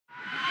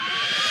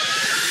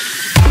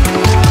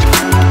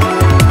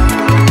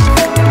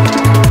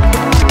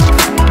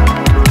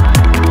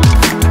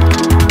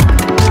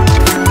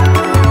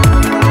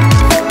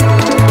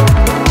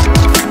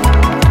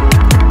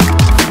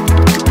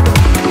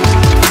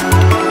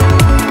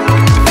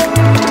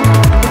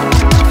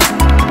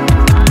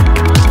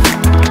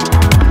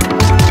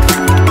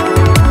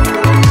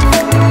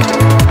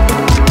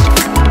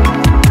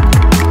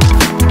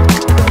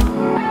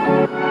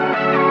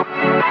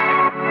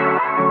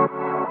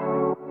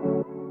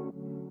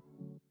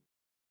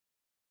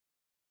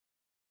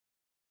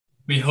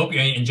We hope you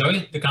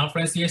enjoyed the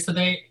conference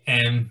yesterday,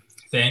 and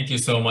thank you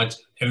so much,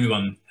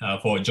 everyone,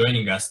 for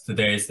joining us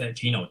today's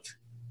keynote.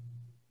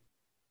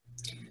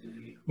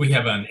 We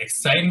have an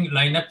exciting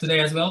lineup today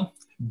as well,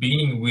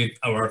 beginning with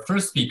our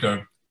first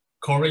speaker,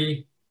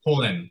 Corey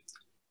Holland,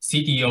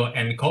 CTO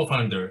and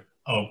co-founder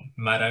of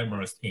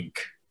Mattermost Inc.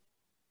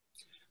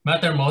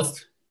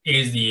 Mattermost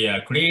is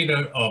the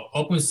creator of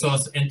open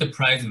source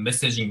enterprise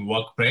messaging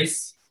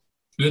workplace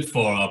built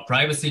for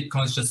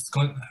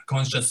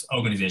privacy-conscious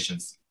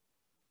organizations.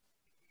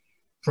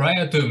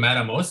 Prior to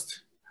Mattermost,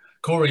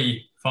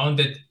 Corey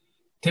founded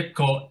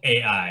TIPCO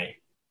AI,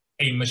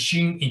 a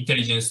machine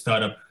intelligence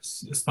startup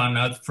spun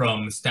out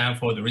from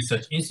Stanford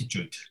Research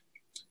Institute,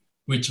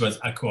 which was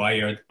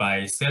acquired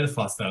by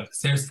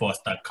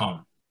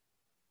Salesforce.com.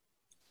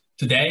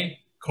 Today,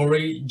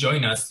 Corey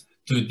joins us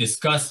to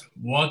discuss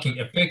working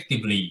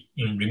effectively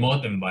in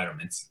remote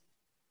environments.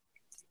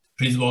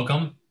 Please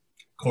welcome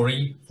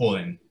Corey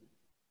Holland.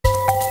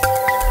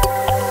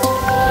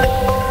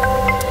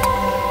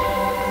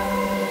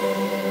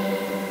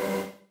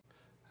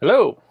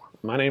 Hello,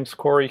 my name's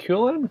Corey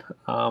Hewlin.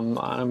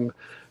 I'm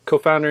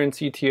co-founder and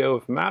CTO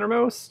of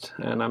Mattermost,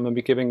 and I'm going to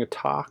be giving a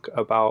talk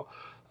about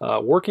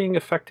working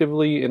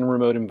effectively in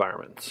remote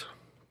environments.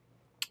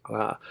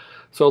 So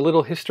a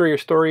little history or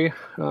story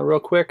real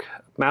quick.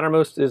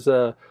 Mattermost is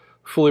a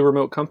fully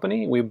remote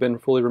company. We've been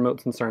fully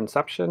remote since our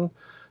inception.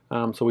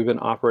 So we've been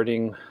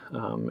operating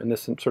in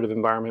this sort of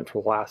environment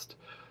for the last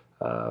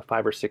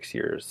 5 or 6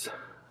 years.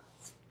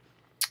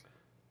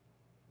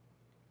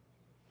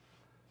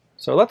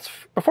 So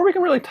before we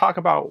can really talk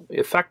about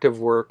effective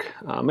work,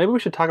 maybe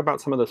we should talk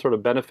about some of the sort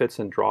of benefits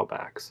and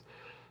drawbacks.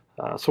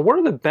 So what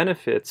are the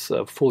benefits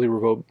of fully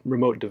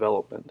remote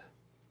development?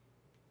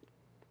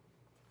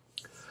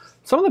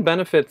 Some of the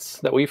benefits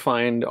that we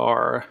find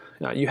are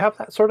you have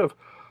that sort of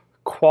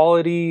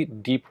quality,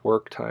 deep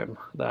work time,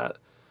 that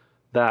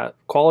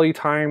quality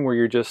time where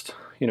you're just,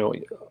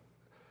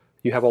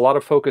 you have a lot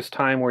of focused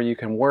time where you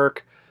can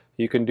work,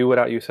 you can do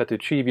what you set to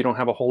achieve, you don't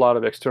have a whole lot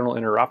of external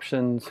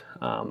interruptions.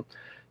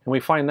 And we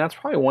find that's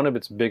probably one of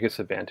its biggest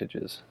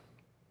advantages.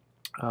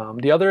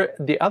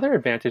 The other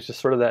advantage is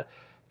sort of that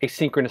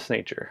asynchronous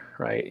nature,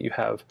 right? You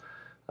have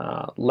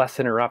less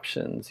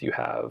interruptions, you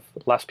have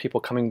less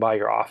people coming by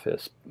your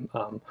office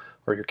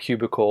or your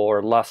cubicle,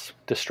 or less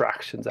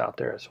distractions out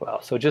there as well.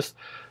 So just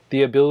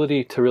the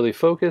ability to really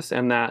focus,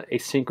 and that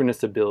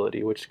asynchronous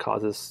ability, which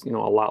causes a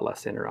lot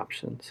less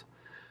interruptions.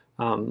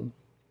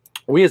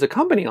 We as a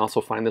company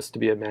also find this to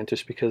be an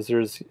advantage because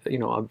there's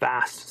a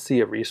vast sea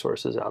of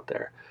resources out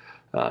there.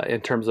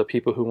 In terms of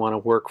people who want to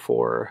work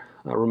for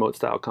remote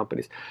style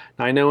companies.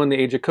 Now I know in the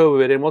age of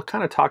COVID, and we'll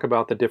kind of talk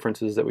about the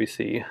differences that we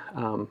see,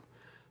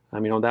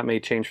 that may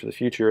change for the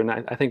future, and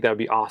I think that would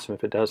be awesome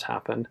if it does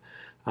happen.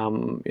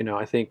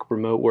 I think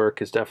remote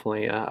work is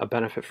definitely a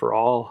benefit for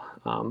all.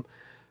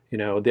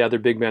 The other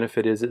big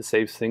benefit is it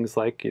saves things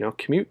like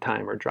commute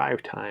time or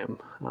drive time.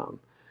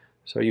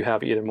 So you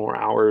have either more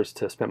hours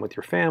to spend with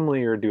your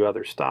family or do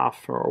other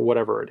stuff or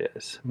whatever it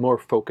is, more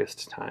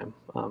focused time.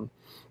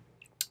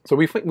 So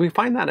we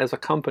find that as a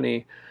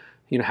company,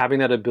 having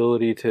that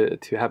ability to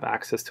have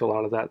access to a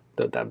lot of that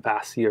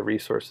vast sea of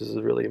resources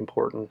is really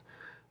important.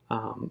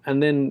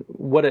 And then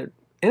what it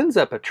ends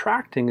up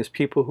attracting is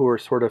people who are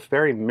sort of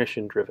very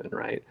mission driven,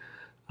 right?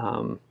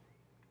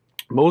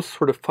 Most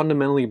sort of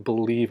fundamentally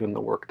believe in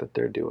the work that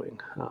they're doing.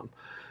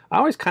 I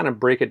always kind of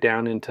break it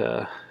down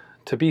into,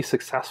 to be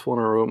successful in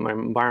a remote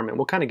environment,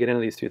 we'll kind of get into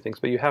these two things,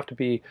 but you have to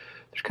be,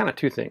 there's kind of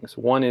two things.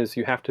 One is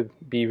you have to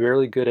be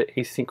really good at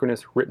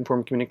asynchronous written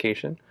form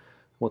communication.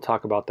 We'll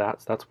talk about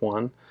that, so that's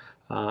one.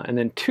 And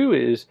then two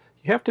is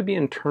you have to be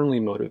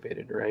internally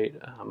motivated, right?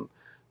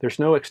 There's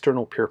no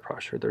external peer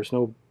pressure. There's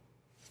no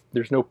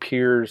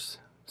peers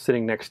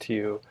sitting next to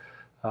you.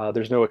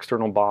 There's no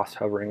external boss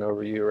hovering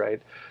over you,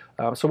 right?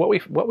 So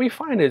what we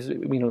find is,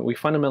 we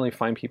fundamentally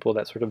find people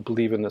that sort of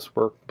believe in this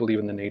work, believe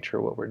in the nature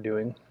of what we're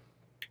doing.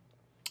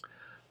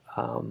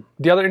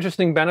 The other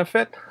interesting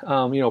benefit,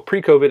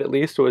 pre-COVID at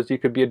least, was you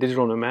could be a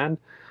digital nomad.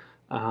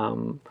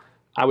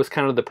 I was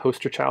kind of the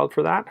poster child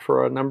for that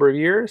for a number of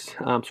years.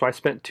 So I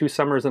spent 2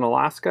 summers in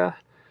Alaska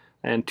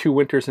and 2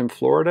 winters in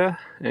Florida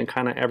and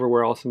kind of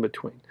everywhere else in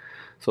between.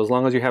 So as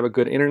long as you have a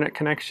good internet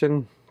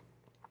connection,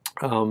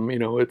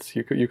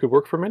 you could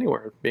work from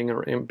anywhere,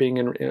 being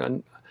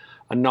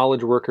a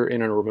knowledge worker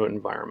in a remote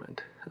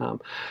environment.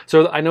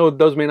 So I know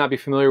those may not be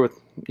familiar with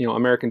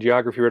American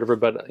geography or whatever,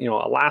 but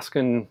Alaska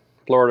and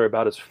Florida are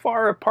about as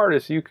far apart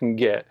as you can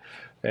get,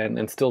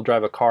 and still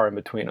drive a car in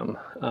between them.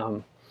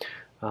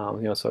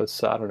 So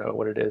it's, I don't know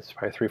what it is,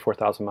 probably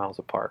 3,000–4,000 miles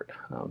apart,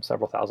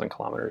 several thousand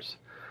kilometers.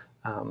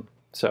 And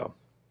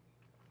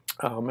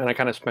I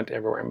kind of spent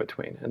everywhere in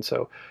between. And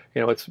so,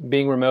 it's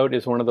being remote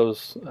is one of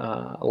those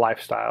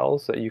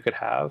lifestyles that you could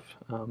have.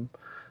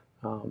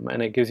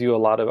 And it gives you a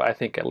lot of, I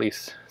think, at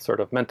least sort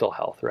of mental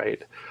health,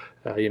 right?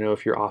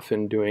 If you're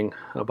often doing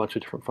a bunch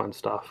of different fun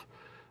stuff.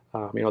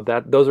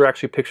 Those are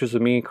actually pictures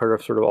of me kind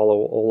of sort of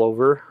all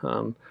over.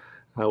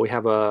 We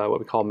have what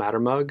we call Matter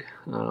Mug.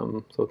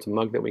 So it's a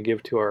mug that we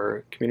give to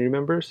our community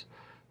members,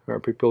 or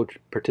people who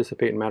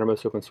participate in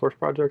Mattermost open source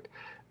project.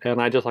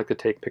 And I just like to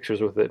take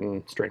pictures with it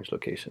in strange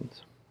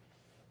locations.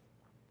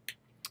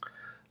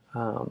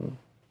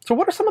 So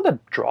what are some of the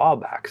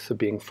drawbacks of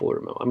being fully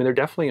remote? I mean, there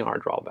definitely are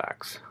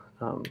drawbacks.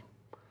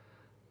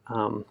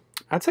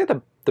 I'd say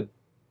the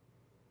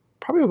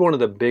probably one of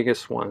the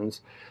biggest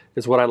ones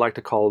is what I like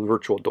to call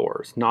virtual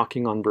doors,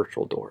 knocking on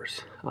virtual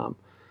doors.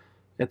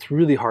 It's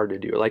really hard to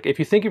do. Like if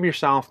you think of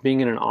yourself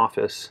being in an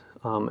office,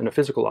 in a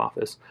physical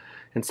office,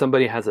 and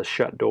somebody has a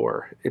shut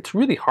door, it's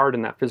really hard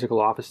in that physical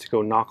office to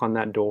go knock on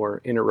that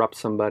door, interrupt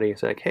somebody,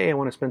 say like, hey, I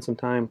want to spend some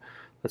time,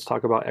 let's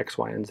talk about X,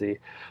 Y, and Z.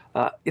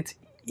 It's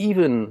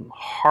even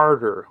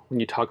harder when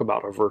you talk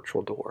about a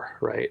virtual door,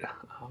 right?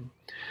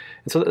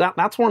 And so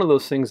that's one of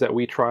those things that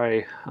we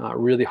try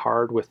really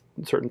hard with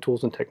certain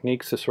tools and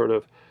techniques to sort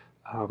of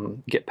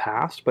get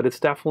past, but it's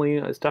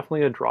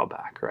definitely a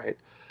drawback, right?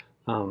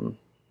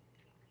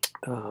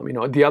 You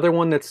know, the other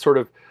one that's sort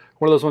of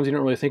one of those ones you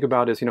don't really think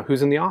about is, you know,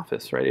 who's in the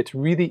office, right? It's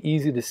really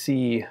easy to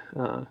see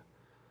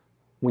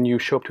when you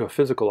show up to a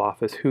physical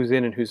office who's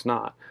in and who's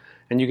not.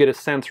 And you get a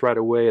sense right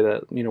away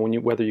that, you know,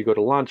 whether you go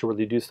to lunch or whether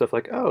you do stuff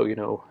like, oh, you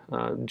know,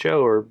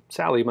 Joe or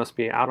Sally must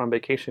be out on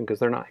vacation because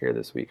they're not here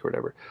this week or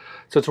whatever.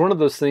 So it's one of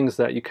those things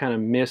that you kind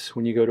of miss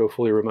when you go to a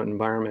fully remote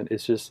environment.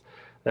 It's just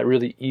that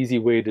really easy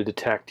way to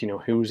detect, you know,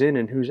 who's in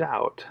and who's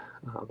out.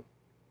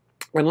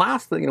 And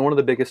lastly, you know, one of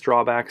the biggest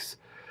drawbacks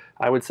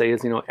I would say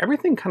is, you know,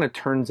 everything kind of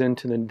turns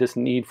into this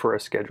need for a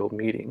scheduled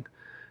meeting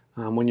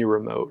when you're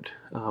remote.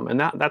 And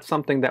that's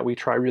something that we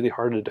try really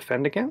hard to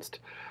defend against.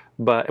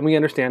 And we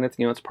understand it's,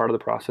 you know, it's part of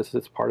the process,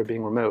 it's part of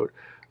being remote.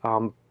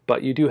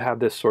 But you do have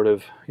this sort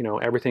of, you know,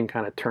 everything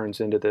kind of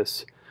turns into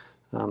this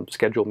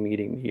scheduled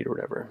meeting need or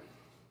whatever.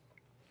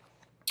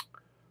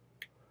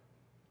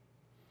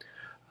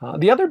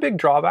 The other big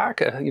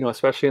drawback, you know,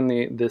 especially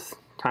in this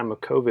time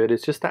of COVID,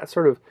 is just that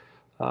sort of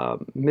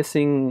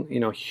missing, you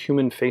know,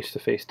 human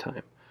face-to-face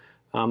time.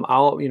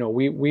 You know,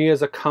 we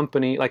as a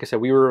company, like I said,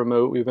 we were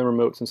remote. We've been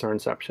remote since our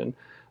inception.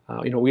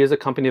 You know, we as a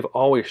company have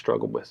always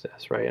struggled with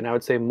this, right? And I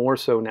would say more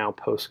so now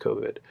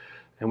post-COVID,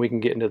 and we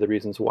can get into the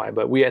reasons why.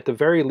 But we, at the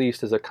very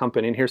least, as a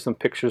company, and here's some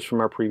pictures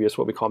from our previous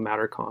what we call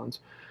MatterCons.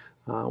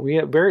 We,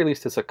 at very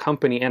least, as a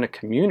company and a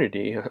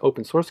community, an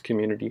open source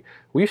community,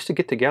 we used to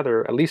get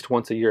together at least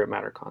once a year at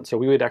MatterCon. So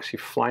we would actually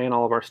fly in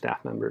all of our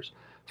staff members,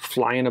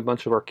 fly in a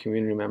bunch of our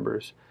community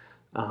members,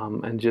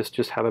 and just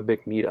have a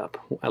big meetup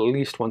at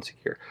least once a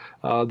year.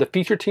 The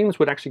feature teams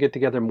would actually get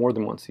together more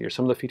than once a year.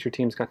 Some of the feature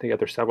teams got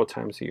together several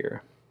times a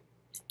year.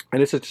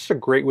 And it's just a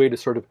great way to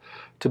sort of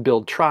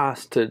build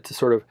trust, to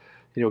sort of,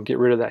 you know, get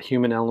rid of that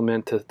human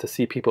element, to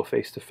see people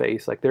face to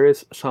face. Like there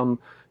is some,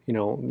 you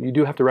know, you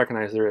do have to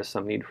recognize there is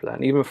some need for that.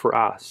 And even for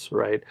us,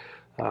 right?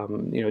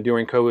 You know,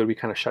 during COVID, we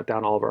kind of shut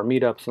down all of our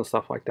meetups and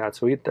stuff like that.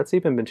 So that's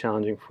even been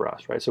challenging for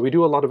us, right? So we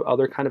do a lot of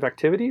other kind of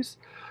activities,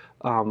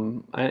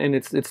 and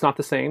it's not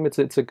the same.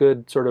 It's a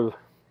good sort of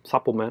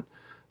supplement.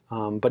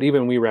 But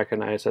even we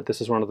recognize that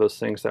this is one of those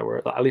things that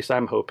at least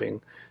I'm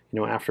hoping, you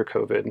know, after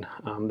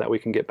COVID, that we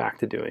can get back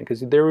to doing,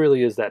 because there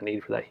really is that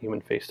need for that human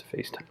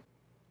face-to-face time.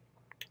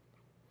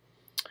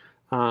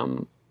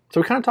 So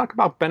we kind of talked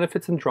about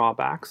benefits and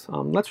drawbacks.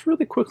 Let's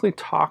really quickly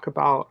talk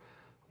about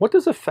what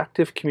does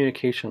effective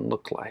communication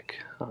look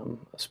like,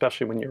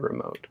 especially when you're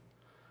remote.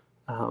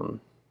 You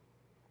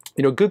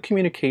know, good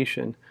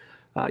communication,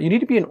 you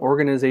need to be an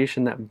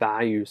organization that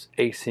values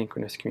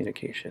asynchronous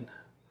communication.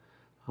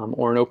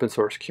 Or an open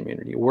source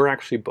community. We're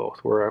actually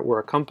both. We're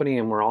a company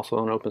and we're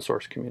also an open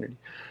source community.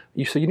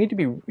 So you need to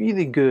be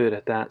really good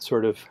at that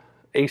sort of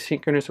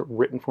asynchronous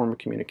written form of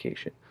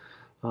communication,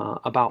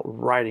 about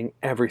writing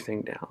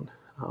everything down.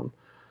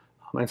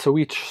 And so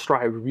we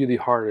strive really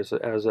hard as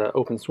an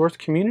open source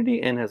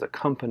community and as a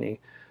company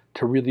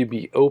to really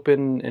be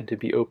open and to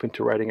be open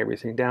to writing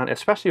everything down,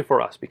 especially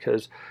for us,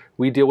 because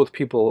we deal with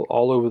people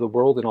all over the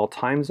world in all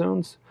time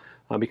zones.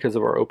 Because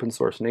of our open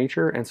source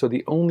nature. And so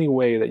the only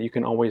way that you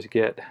can always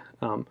get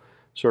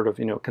sort of,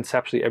 you know,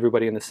 conceptually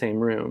everybody in the same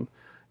room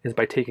is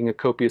by taking a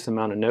copious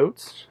amount of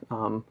notes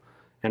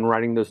and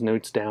writing those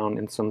notes down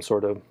in some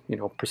sort of, you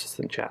know,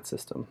 persistent chat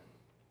system.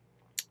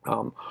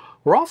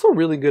 We're also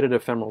really good at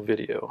ephemeral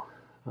video.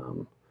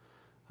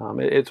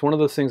 It's one of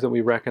those things that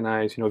we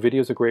recognize, you know, video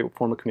is a great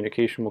form of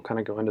communication. We'll kind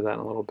of go into that in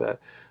a little bit.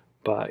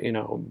 But, you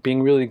know,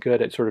 being really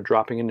good at sort of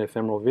dropping into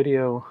ephemeral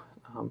video,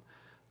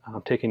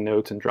 taking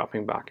notes and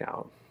dropping back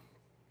out.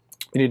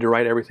 You need to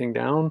write everything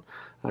down.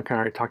 I kind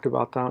of already talked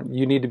about that.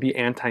 You need to be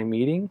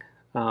anti-meeting.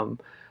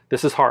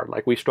 This is hard.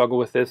 Like we struggle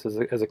with this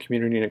as a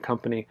community and a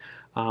company,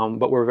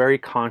 but we're very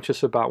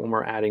conscious about when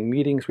we're adding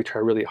meetings. We try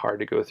really hard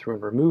to go through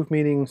and remove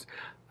meetings.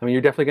 I mean,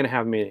 you're definitely going to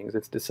have meetings.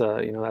 It's just,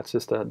 you know, that's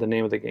just the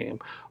name of the game.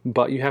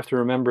 But you have to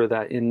remember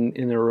that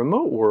in a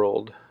remote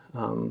world,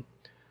 you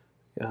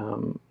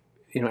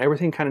know,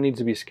 everything kind of needs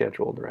to be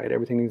scheduled, right?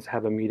 Everything needs to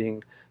have a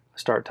meeting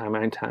start time,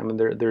 end time, and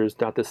there's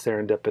not this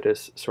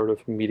serendipitous sort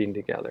of meeting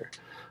together.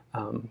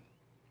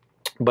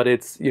 But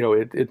it's, you know,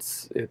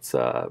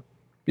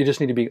 you just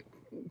need to be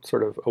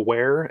sort of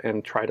aware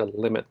and try to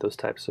limit those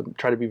types of,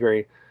 try to be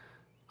very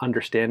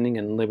understanding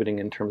and limiting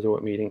in terms of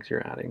what meetings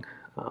you're adding.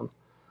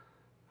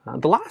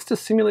 The last is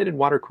simulated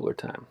water cooler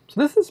time. So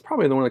this is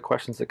probably one of the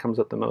questions that comes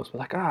up the most. We're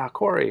like,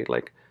 Corey,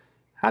 like,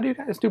 how do you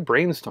guys do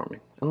brainstorming?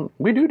 And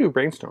we do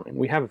brainstorming.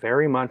 We have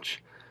very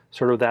much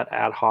sort of that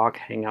ad hoc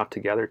hangout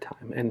together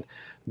time. And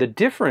the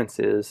difference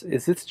is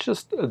it's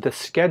just the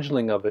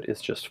scheduling of it is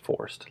just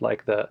forced.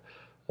 Like the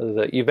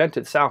event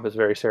itself is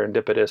very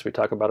serendipitous. We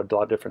talk about a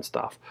lot of different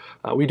stuff.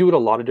 We do it a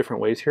lot of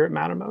different ways here at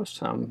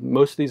Mattermost.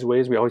 Most of these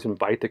ways we always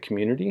invite the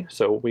community.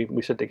 So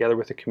we sit together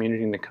with the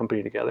community and the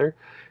company together,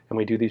 and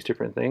we do these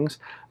different things.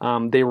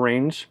 They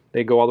range.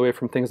 They go all the way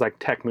from things like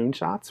tech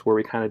moonshots, where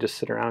we kind of just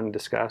sit around and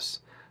discuss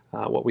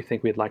what we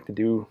think we'd like to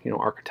do,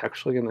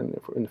 architecturally and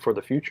then for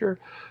the future,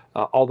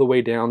 all the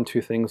way down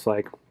to things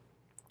like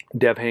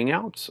dev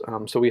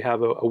hangouts. So we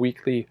have a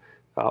weekly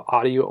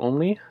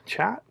audio-only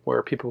chat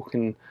where people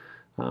can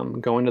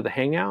go into the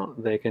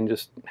hangout. They can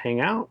just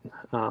hang out,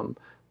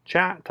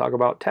 chat, talk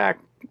about tech,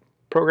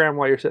 program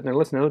while you're sitting there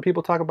listening to other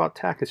people talk about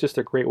tech. It's just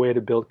a great way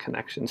to build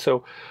connections.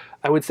 So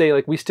I would say,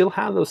 like, we still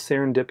have those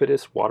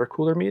serendipitous water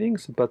cooler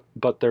meetings,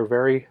 but they're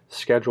very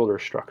scheduled or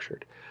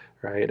structured,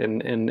 right?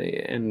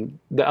 And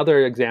the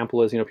other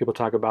example is, people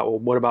talk about, well,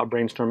 what about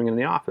brainstorming in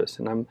the office?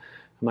 And I'm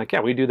like,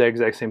 yeah, we do the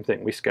exact same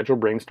thing. We schedule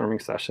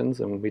brainstorming sessions,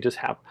 and we just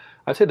have,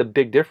 I'd say the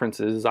big difference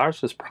is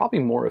ours is probably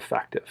more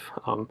effective.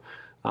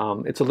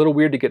 It's a little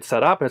weird to get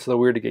set up, and it's a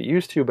little weird to get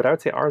used to, but I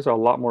would say ours are a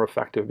lot more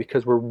effective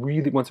because we're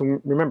really,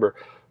 remember,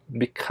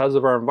 because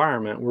of our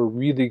environment, we're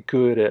really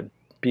good at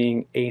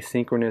being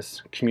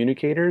asynchronous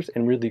communicators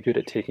and really good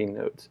at taking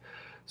notes.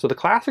 So the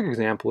classic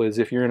example is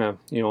if you're in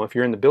if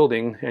you're in the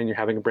building and you're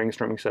having a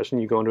brainstorming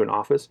session, you go into an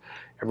office,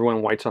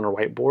 everyone writes on a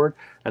whiteboard,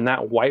 and that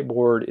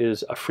whiteboard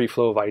is a free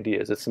flow of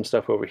ideas. It's some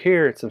stuff over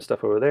here, it's some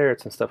stuff over there,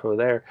 it's some stuff over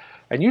there.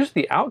 And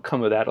usually the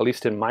outcome of that, at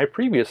least in my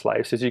previous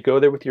lives, is you go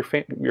there with your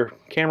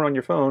camera on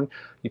your phone,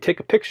 you take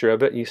a picture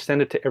of it, you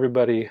send it to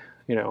everybody,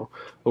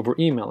 over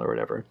email or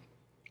whatever.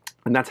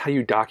 And that's how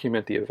you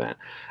document the event.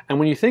 And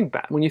when you think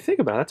about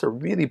it, that's a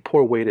really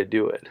poor way to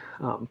do it.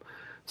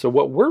 So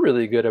what we're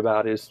really good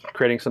about is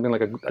creating something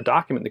like a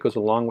document that goes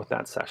along with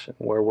that session,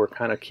 where we're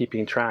kind of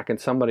keeping track and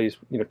somebody's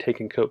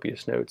taking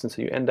copious notes. And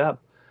so you end up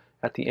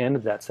at the end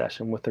of that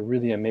session with a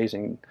really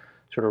amazing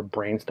sort of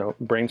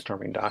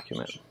brainstorming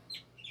document.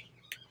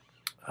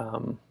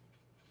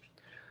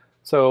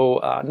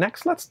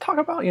 Next, let's talk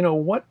about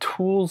what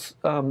tools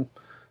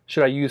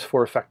should I use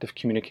for effective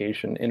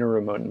communication in a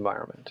remote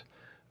environment.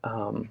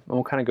 And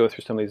we'll kind of go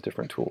through some of these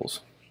different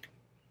tools.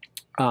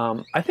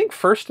 I think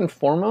first and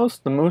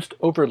foremost, the most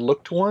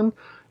overlooked one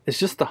is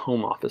just the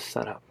home office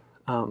setup.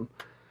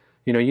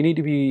 You need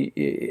to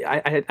be,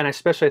 and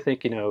especially I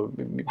think,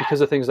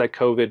 because of things like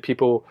COVID,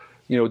 people,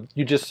 you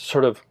just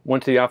sort of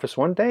went to the office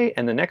one day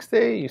and the next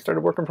day you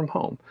started working from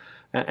home.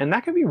 And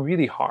that can be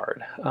really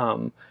hard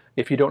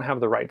if you don't have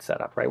the right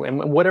setup, right?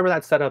 And whatever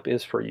that setup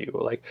is for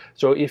you.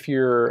 So if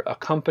you're a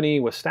company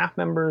with staff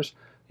members,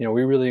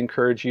 we really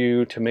encourage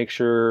you to make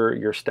sure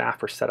your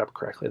staff are set up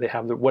correctly. They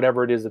have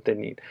whatever it is that they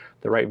need,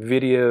 the right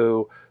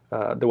video,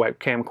 the right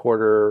webcam,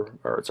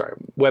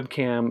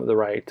 the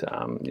right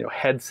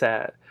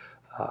headset,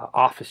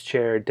 office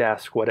chair,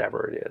 desk,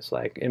 whatever it is.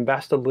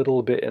 Invest a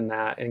little bit in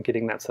that and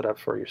getting that set up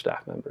for your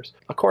staff members.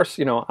 Of course,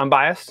 I'm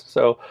biased,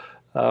 so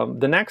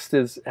the next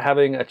is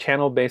having a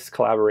channel-based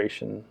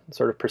collaboration,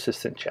 sort of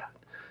persistent chat.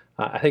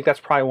 I think that's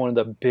probably one of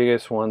the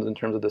biggest ones in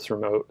terms of this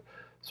remote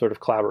sort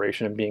of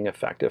collaboration and being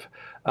effective.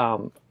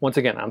 Once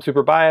again, I'm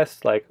super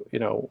biased, founded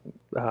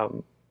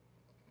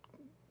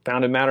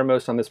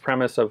Mattermost on this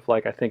premise of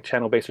I think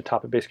channel-based or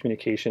topic-based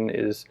communication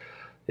is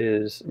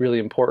really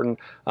important.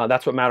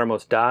 That's what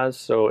Mattermost does.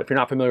 So if you're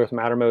not familiar with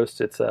Mattermost,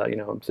 it's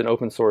it's an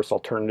open source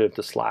alternative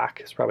to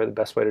Slack. It's probably the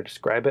best way to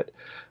describe it.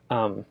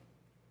 And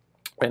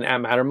at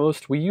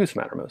Mattermost, we use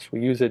Mattermost.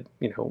 We use it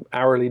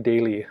hourly,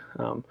 daily.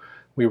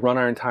 We run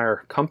our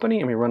entire company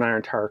and we run our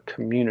entire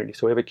community.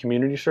 So we have a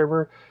community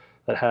server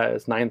that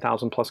has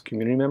 9,000 plus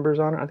community members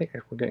on it. I think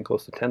we're getting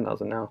close to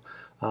 10,000 now.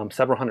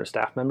 Several hundred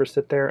staff members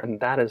sit there, and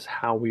that is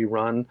how we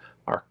run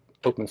our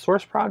open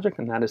source project,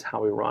 and that is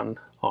how we run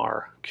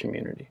our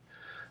community.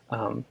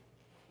 And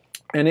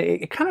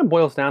it kind of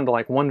boils down to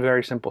one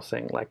very simple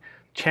thing,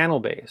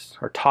 channel-based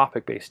or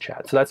topic-based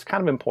chat. So that's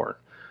kind of important.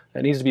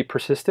 It needs to be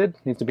persisted,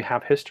 it needs to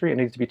have history, it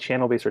needs to be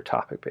channel-based or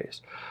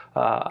topic-based.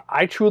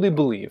 I truly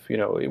believe,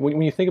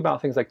 when you think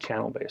about things like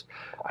channel-based,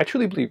 I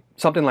truly believe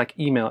something like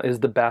email is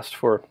the best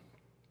for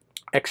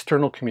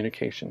external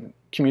communication,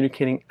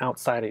 communicating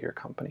outside of your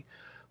company.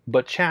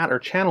 But chat or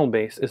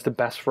channel-based is the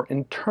best for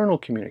internal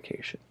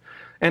communication.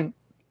 And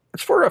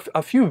it's for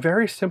a few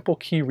very simple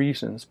key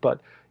reasons, but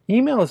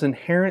email is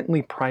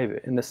inherently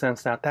private in the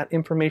sense that that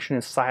information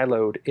is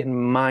siloed in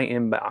my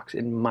inbox,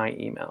 in my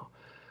email.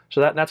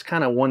 So that's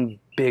kind of one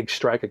big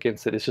strike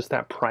against it. It's just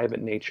that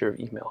private nature of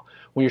email.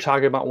 When you're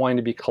talking about wanting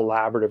to be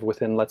collaborative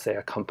within, let's say,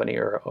 a company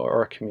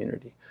or a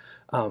community.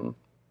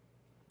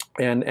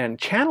 And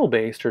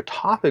channel-based or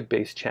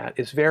topic-based chat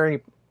is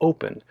very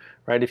open,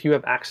 right? If you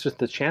have access to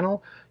the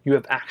channel, you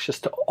have access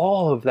to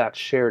all of that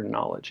shared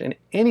knowledge, and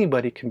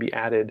anybody can be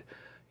added,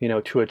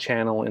 to a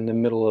channel in the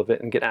middle of it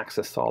and get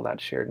access to all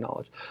that shared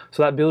knowledge.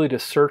 So that ability to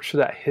search for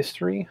that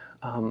history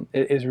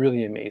is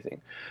really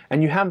amazing.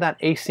 And you have that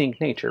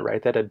async nature,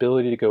 right? That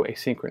ability to go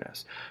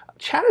asynchronous.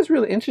 Chat is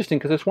really interesting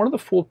because it's one of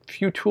the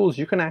few tools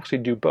you can actually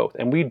do both,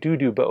 and we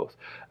do both.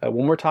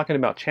 When we're talking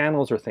about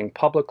channels or things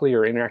publicly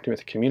or interacting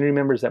with community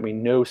members that we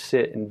know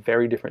sit in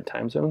very different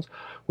time zones,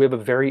 we have a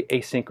very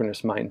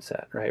asynchronous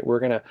mindset, right? We're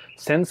going to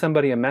send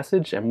somebody a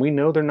message and we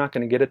know they're not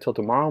going to get it till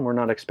tomorrow and we're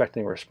not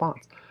expecting a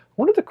response.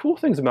 One of the cool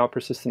things about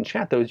persistent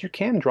chat, though, is you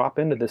can drop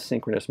into this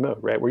synchronous mode,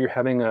 right? Where you're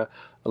having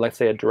let's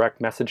say, a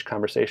direct message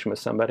conversation with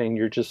somebody and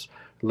you're just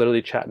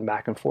literally chatting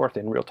back and forth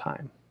in real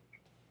time.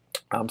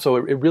 So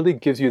it really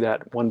gives you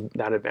that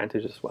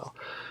advantage as well.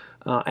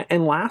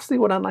 And lastly,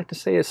 what I'd like to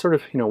say is sort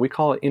of, we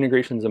call it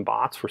integrations and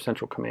bots for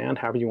central command,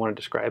 however you want to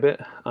describe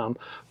it.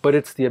 But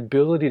it's the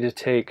ability to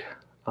take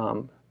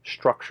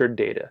structured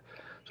data.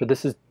 So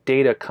this is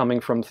data coming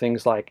from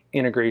things like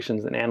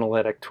integrations and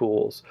analytic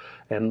tools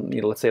and,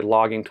 let's say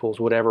logging tools,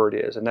 whatever it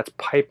is. And that's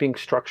piping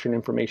structured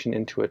information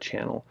into a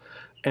channel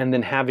and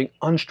then having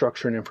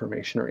unstructured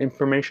information or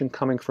information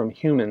coming from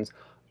humans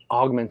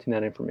augmenting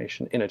that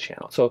information in a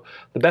channel. So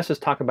the best is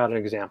talk about an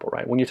example,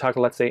 right? When you talk,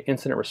 let's say,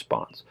 incident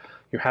response,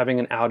 you're having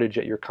an outage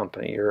at your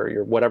company or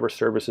your whatever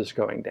service is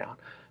going down.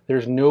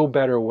 There's no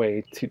better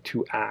way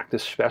to act,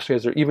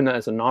 especially even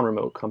as a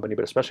non-remote company,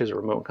 but especially as a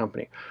remote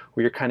company,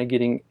 where you're kind of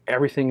getting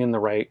everything in the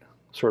right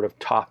sort of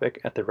topic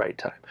at the right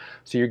time.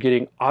 So you're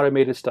getting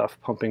automated stuff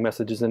pumping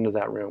messages into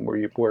that room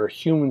where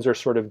humans are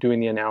sort of doing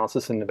the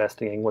analysis and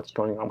investigating what's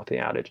going on with the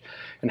outage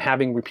and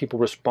having people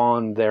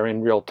respond there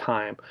in real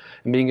time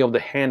and being able to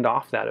hand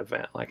off that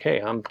event like,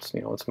 hey,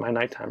 it's my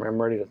nighttime,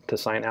 I'm ready to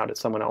sign out at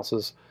someone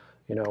else's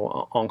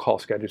on-call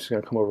schedule is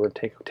going to come over and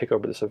take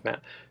over this event,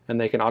 and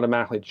they can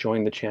automatically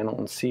join the channel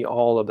and see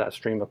all of that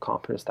stream of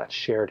confidence, that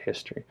shared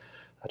history,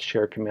 that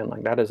shared command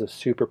line. That is a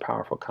super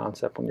powerful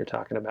concept when you're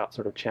talking about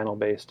sort of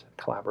channel-based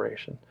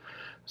collaboration.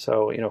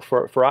 So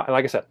for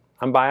like I said,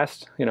 I'm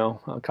biased,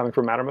 coming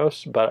from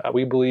Mattermost, but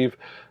we believe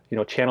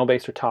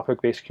channel-based or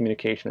topic-based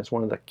communication is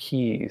one of the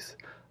keys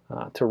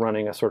to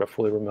running a sort of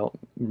fully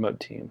remote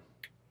team.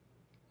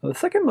 The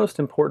second most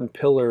important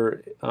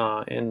pillar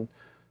in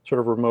sort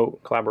of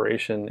remote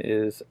collaboration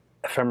is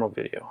ephemeral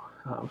video.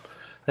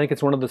 I think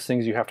it's one of those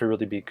things you have to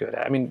really be good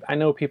at. I mean, I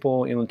know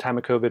people, in the time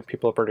of COVID,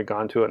 people have already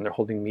gone to it and they're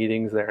holding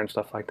meetings there and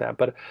stuff like that.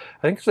 But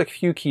I think there's a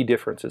few key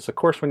differences. Of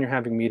course, when you're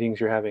having meetings,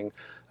 you're having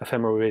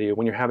ephemeral video.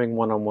 When you're having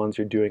one-on-ones,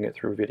 you're doing it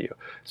through video.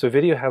 So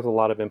video has a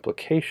lot of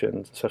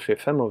implications, especially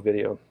ephemeral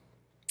video,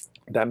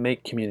 that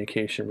make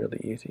communication really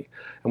easy.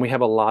 And we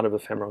have a lot of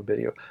ephemeral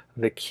video.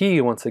 The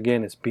key, once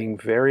again, is being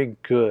very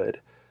good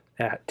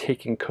at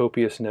taking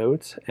copious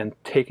notes and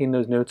taking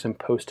those notes and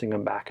posting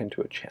them back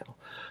into a channel,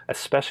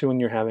 especially when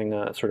you're having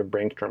a sort of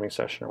brainstorming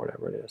session or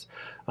whatever it is.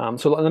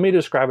 So let me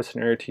describe a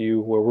scenario to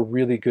you where we're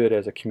really good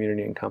as a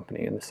community and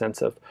company in the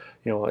sense of,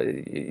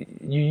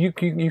 you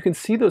can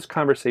see those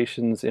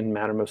conversations in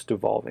Mattermost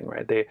evolving,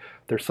 right?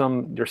 There's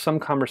some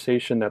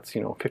conversation that's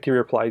 50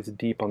 replies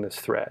deep on this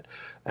thread,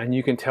 and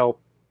you can tell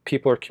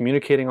people are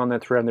communicating on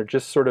that thread and they're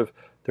just sort of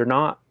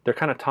they're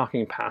kind of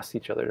talking past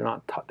each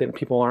other.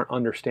 People aren't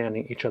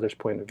understanding each other's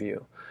point of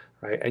view,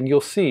 right? And you'll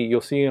see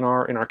in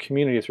our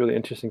community, it's really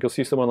interesting. You'll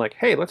see someone like,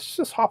 hey, let's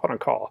just hop on a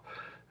call.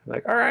 I'm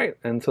like, all right.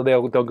 And so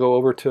they'll go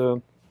over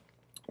to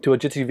a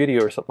Jitsi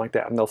video or something like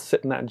that, and they'll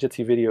sit in that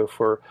Jitsi video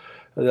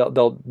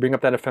they'll bring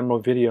up that ephemeral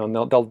video and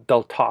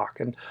they'll talk.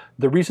 And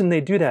the reason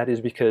they do that is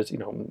because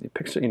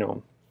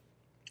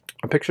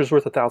a picture's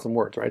worth 1,000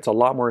 words, right? It's a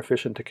lot more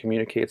efficient to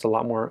communicate. It's a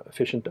lot more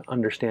efficient to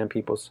understand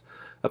people's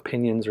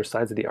opinions or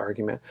sides of the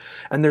argument.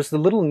 And there's the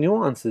little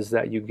nuances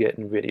that you get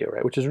in video,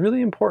 right? Which is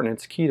really important.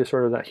 It's key to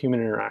sort of that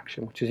human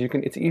interaction, which is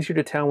it's easier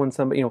to tell when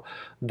somebody,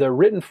 the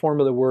written form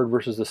of the word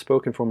versus the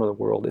spoken form of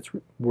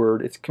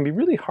the it can be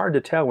really hard to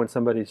tell when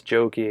somebody's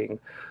joking,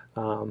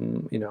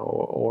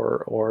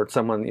 or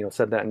someone,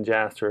 said that in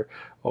jest or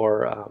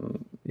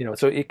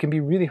so it can be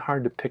really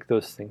hard to pick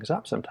those things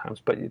up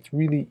sometimes, but it's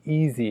really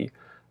easy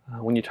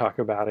when you talk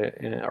about it,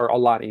 or a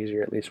lot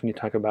easier at least when you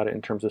talk about it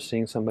in terms of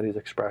seeing somebody's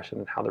expression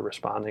and how they're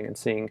responding and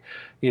seeing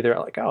either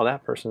like, oh,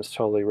 that person's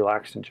totally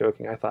relaxed and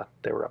joking, I thought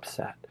they were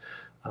upset.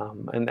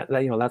 And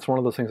that's one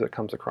of those things that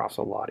comes across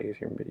a lot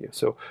easier in video.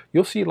 So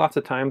you'll see lots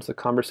of times the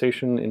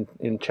conversation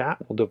in chat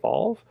will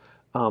devolve.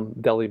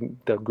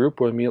 The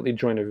group will immediately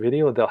join a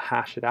video, they'll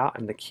hash it out,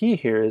 and the key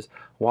here is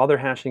while they're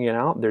hashing it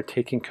out, they're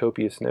taking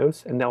copious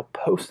notes and they'll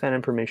post that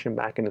information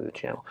back into the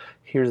channel.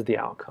 Here's the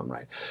outcome,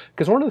 right?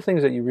 Because one of the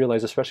things that you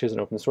realize, especially as an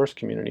open source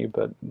community,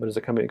 but as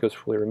a company that goes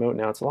fully remote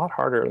now, it's a lot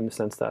harder in the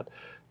sense that,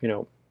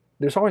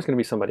 there's always going to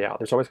be somebody out.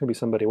 There's always going to be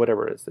somebody,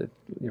 whatever it is,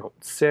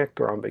 sick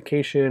or on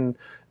vacation,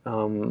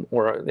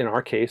 or in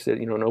our case,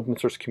 an open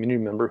source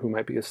community member who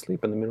might be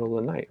asleep in the middle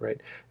of the night, right?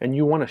 And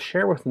you want to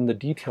share with them the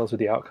details of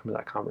the outcome of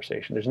that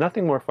conversation. There's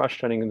nothing more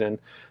frustrating than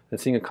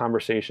seeing a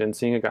conversation,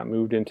 seeing it got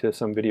moved into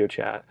some video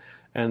chat,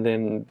 and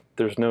then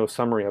there's no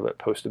summary of it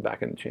posted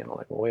back in the channel.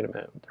 Like, well, wait a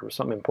minute, there was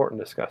something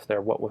important discussed there.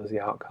 What was the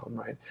outcome,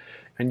 right?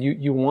 And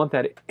you want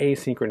that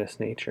asynchronous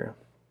nature.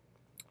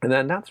 And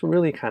then that's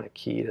really kind of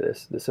key to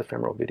this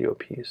ephemeral video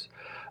piece.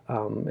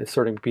 Is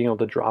sort of being able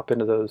to drop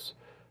into those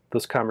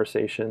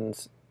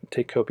conversations,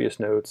 take copious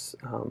notes,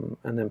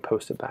 and then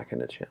post it back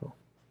into the channel.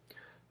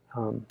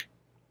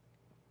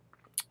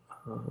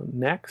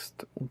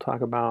 Next, we'll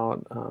talk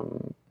about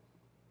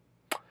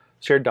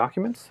shared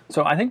documents.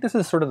 So I think this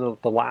is sort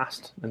of the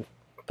last and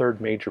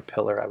third major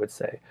pillar, I would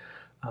say.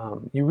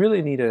 You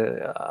really need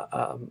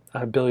an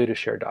ability to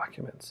share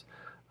documents.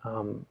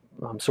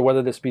 So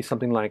whether this be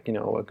something like an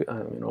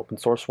open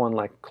source one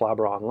like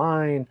Collabora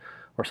Online,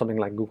 or something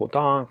like Google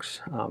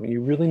Docs,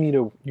 you really need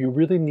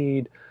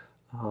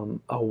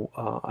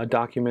a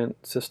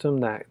document system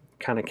that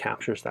kind of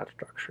captures that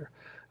structure.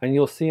 And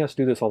you'll see us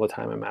do this all the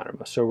time in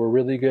Mattermost. So we're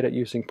really good at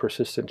using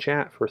persistent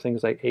chat for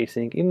things like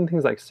async. Even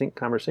things like sync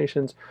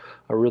conversations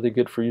are really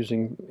good for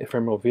using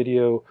ephemeral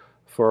video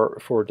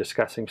for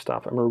discussing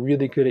stuff. And we're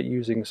really good at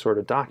using sort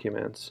of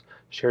documents,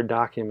 shared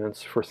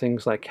documents, for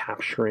things like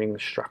capturing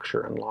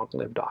structure and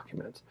long-lived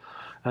documents.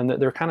 And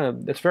they're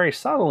it's very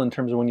subtle in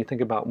terms of when you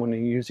think about when you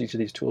use each of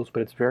these tools,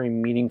 but it's very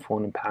meaningful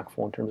and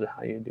impactful in terms of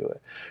how you do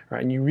it,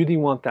 right? And you really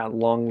want that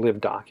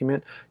long-lived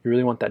document. You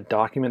really want that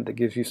document that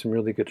gives you some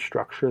really good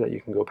structure that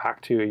you can go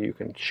back to, you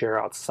can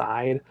share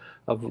outside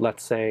of,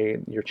 let's say,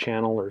 your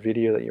channel or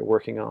video that you're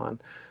working on.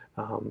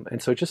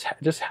 And so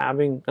just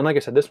having, and like I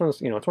said, this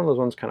one's, it's one of those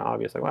ones kind of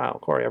obvious, like, wow,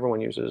 Corey, everyone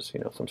uses,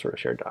 some sort of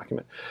shared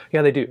document.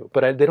 Yeah, they do,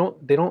 but they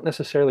don't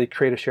necessarily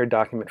create a shared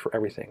document for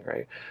everything,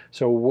 right?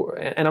 So,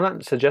 and I'm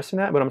not suggesting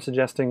that, but I'm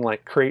suggesting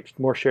like create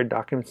more shared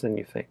documents than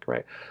you think,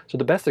 right? So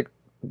the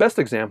best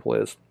example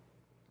is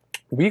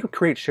we could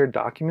create shared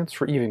documents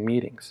for even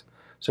meetings.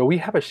 So we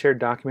have a shared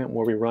document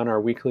where we run our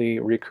weekly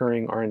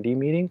recurring R&D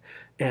meeting,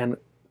 and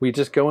we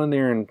just go in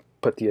there and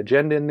put the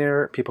agenda in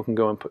there. People can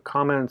go and put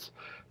comments.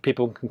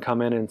 People can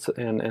come in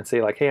and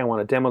say like, hey, I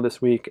want a demo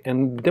this week.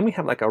 And then we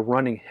have like a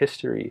running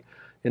history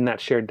in that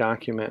shared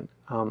document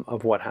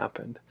of what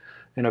happened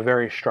in a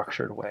very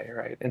structured way,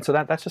 right? And so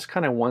that's just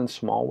kind of one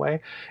small way.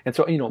 And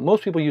so,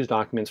 most people use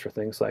documents for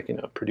things like,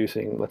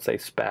 producing, let's say,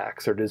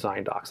 specs or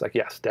design docs. Like,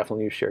 yes,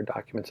 definitely use shared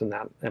documents in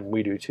that, and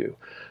we do too.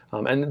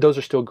 And those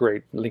are still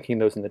great, linking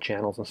those in the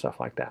channels and stuff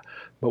like that.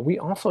 But we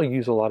also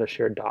use a lot of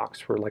shared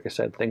docs for, like I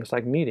said, things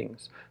like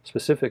meetings,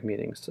 specific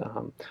meetings.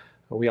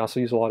 We also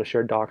use a lot of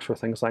shared docs for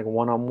things like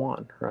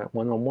one-on-one, right?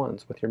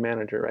 One-on-ones with your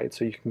manager, right?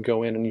 So you can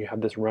go in and you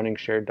have this running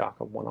shared doc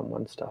of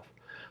one-on-one stuff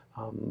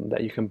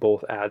that you can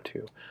both add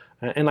to.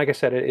 And like I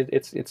said,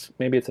 it's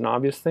maybe it's an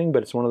obvious thing,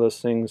 but it's one of those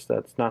things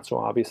that's not so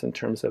obvious in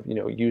terms of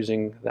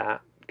using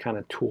that kind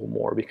of tool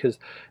more, because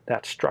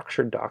that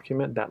structured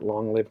document, that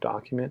long-lived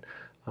document,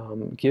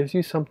 gives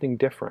you something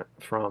different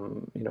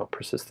from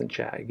persistent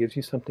chat. It gives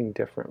you something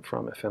different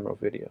from ephemeral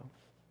video.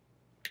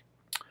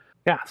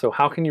 Yeah, so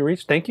how can you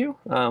reach? Thank you.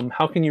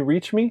 How can you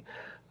reach me?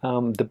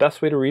 The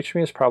best way to reach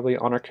me is probably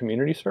on our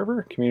community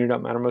server,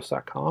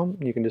 community.mattermost.com.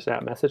 You can just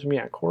message me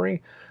at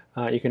Corey.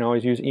 You can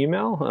always use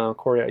email,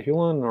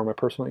 Corey@Hewlin, or my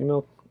personal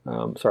email.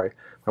 My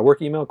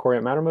work email,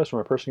 Corey@Mattermost, or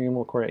my personal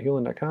email,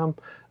 Corey@Hewlin.com,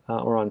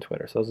 or on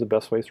Twitter. So those are the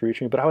best ways to reach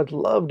me. But I would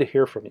love to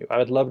hear from you. I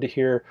would love to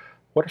hear,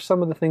 what are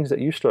some of the things that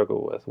you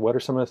struggle with? What are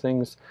some of the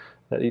things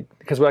that,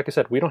 because like I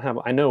said, we don't have,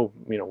 I know,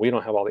 we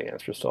don't have all the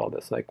answers to all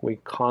this. Like, we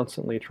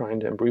constantly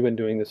trying to improve. We've been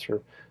doing this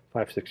for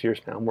 5-6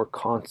 years now, and we're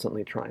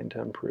constantly trying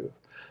to improve.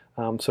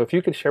 So if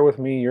you could share with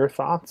me your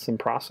thoughts and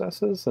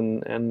processes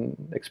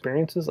and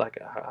experiences, like,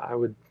 that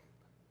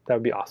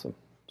would be awesome.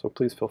 So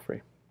please feel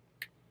free.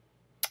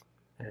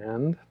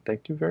 And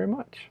thank you very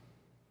much.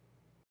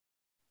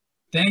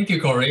 Thank you,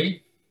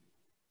 Corey.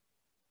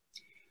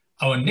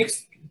 Our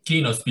next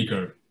keynote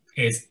speaker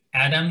is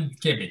Adam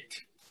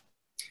Kevitt.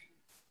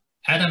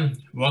 Adam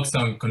works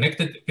on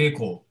connected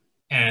vehicle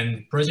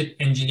and project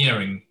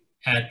engineering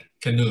at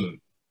Canoe,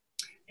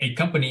 a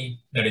company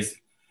that is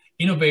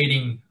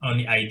innovating on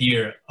the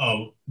idea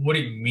of what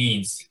it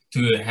means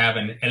to have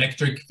an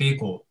electric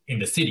vehicle in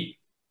the city.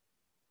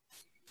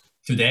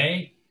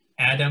 Today,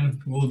 Adam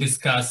will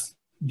discuss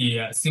the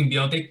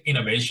symbiotic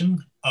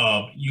innovation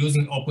of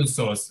using open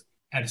source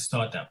at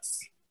startups.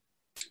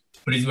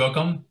 Please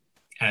welcome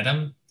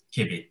Adam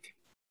Kevitt.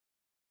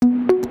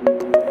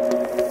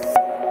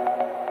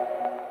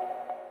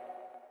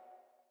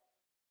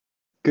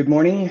 Good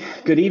morning,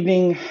 good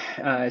evening.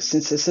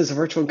 Since this is a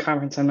virtual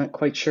conference, I'm not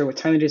quite sure what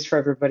time it is for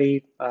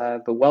everybody,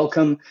 but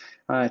welcome.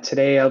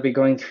 Today I'll be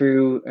going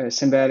through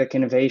symbiotic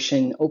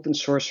innovation, open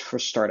source for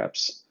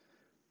startups.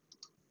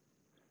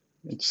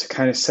 Just to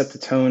kind of set the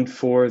tone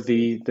for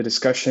the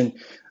discussion,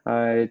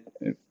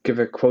 give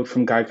a quote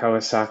from Guy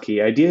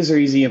Kawasaki: "Ideas are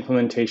easy,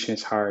 implementation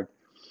is hard."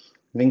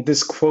 I think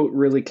this quote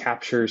really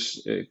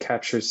captures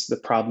the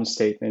problem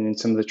statement and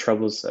some of the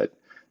troubles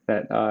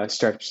that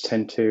startups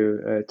tend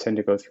to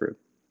go through.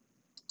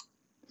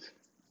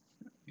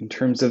 In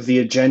terms of the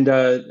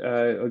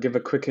agenda, I'll give a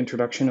quick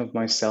introduction of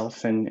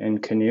myself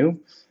and Canoe.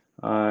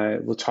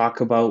 We'll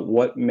talk about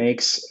what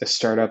makes a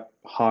startup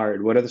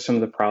hard. What are some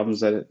of the problems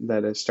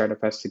that a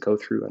startup has to go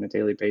through on a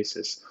daily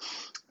basis?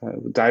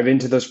 We'll dive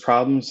into those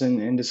problems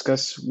and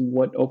discuss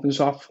what open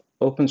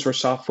source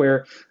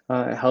software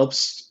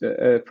provides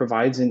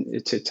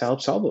to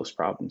help solve those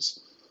problems.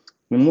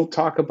 And we'll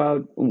talk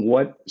about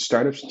what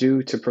startups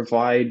do to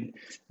provide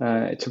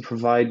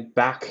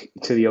back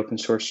to the open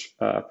source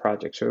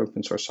projects or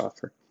open source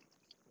software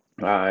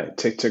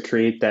to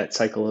create that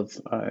cycle of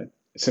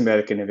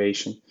symbiotic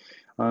innovation.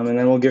 And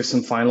then we'll give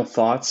some final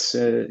thoughts,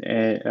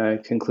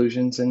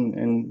 conclusions,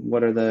 and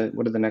what are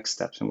the next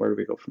steps and where do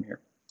we go from here.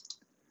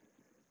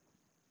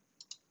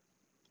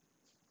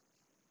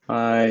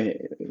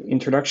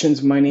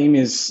 Introductions. My name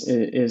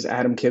is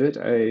Adam Kibet.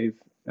 I've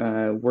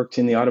worked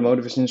in the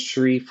automotive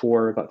industry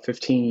for about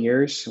 15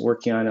 years,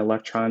 working on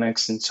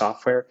electronics and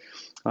software.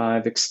 I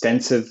have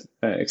extensive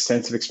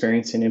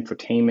experience in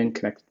infotainment,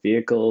 connected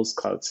vehicles,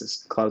 cloud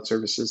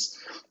services,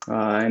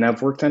 and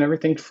I've worked on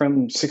everything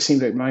from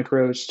 16-bit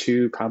micros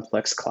to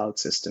complex cloud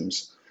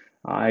systems.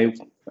 I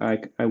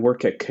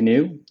work at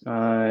Canoe.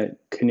 At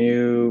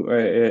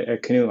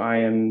Canoe, I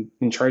am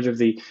in charge of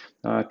the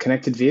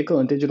connected vehicle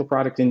and digital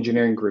product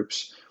engineering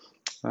groups.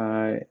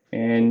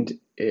 And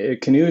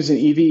Canoe is an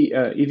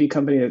EV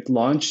company that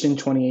launched in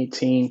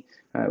 2018.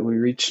 We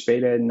reached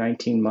beta in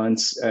 19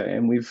 months,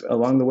 and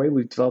along the way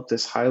we've developed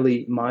this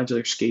highly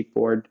modular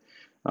skateboard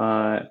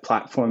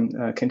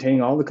platform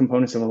containing all the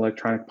components of an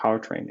electronic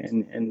powertrain.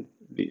 And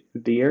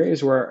the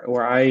areas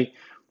where I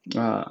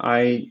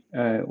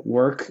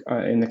work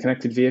in the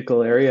connected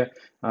vehicle area,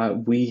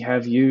 we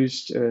have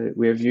used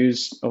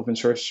open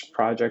source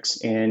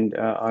projects and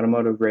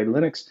automotive grade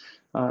Linux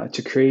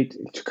to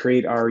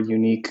create our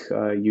unique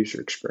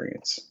user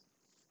experience.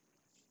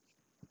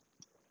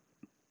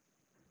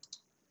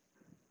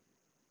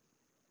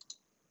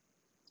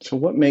 So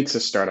what makes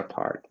a startup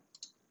hard?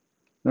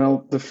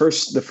 Well, the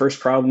first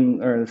problem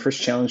or the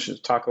first challenge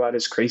to talk about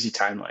is crazy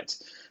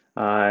timelines.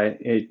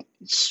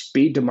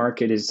 Speed to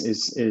market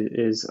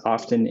is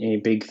often a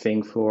big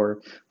thing for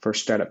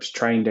startups,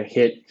 trying to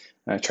hit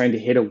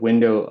a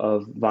window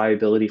of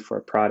viability for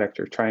a product,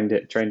 or trying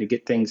to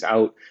get things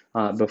out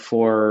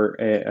before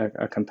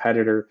a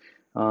competitor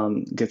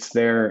gets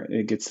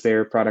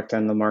their product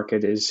on the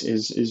market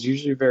is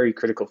usually very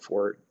critical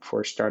for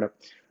a startup.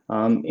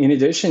 In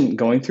addition,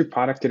 going through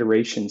product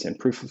iterations and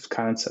proof of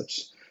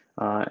concepts,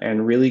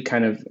 and really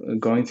kind of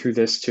going through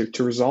this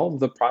to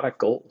resolve the product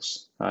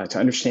goals, to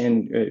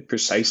understand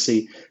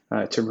precisely,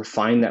 to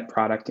refine that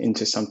product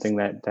into something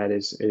that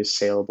is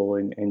saleable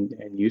and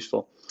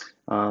useful.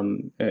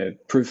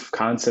 Proof of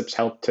concepts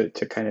help to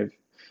kind of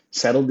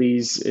settle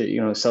these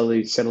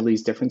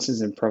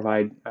differences and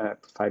provide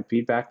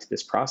feedback to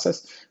this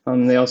process.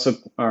 They also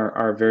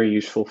are very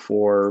useful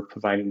for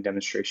providing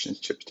demonstrations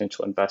to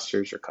potential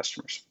investors or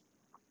customers.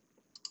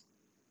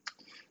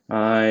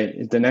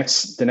 The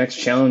next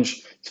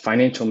challenge is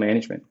financial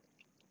management.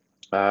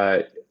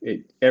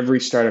 Every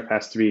startup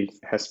has to be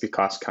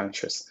cost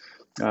conscious.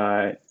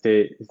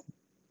 They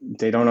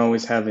don't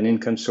always have an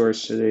income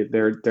source.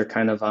 They're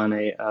kind of on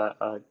a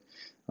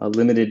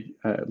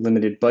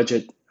limited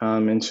budget,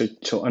 and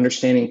so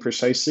understanding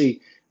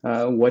precisely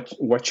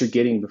what you're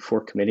getting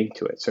before committing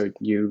to it. So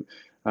you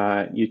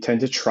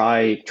tend to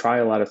try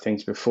a lot of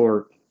things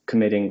before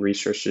committing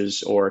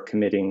resources or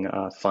committing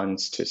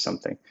funds to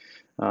something.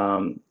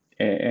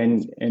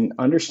 And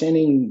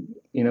understanding,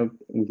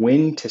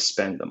 when to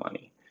spend the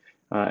money.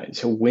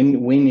 So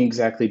when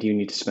exactly do you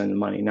need to spend the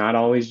money? Not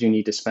always do you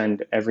need to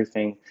spend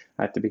everything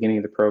at the beginning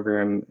of the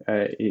program,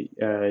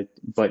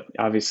 but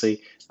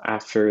obviously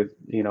after,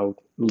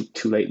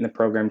 too late in the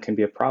program can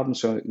be a problem.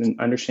 So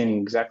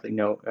understanding exactly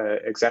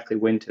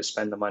when to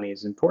spend the money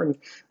is important.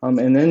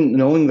 And then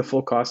knowing the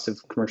full cost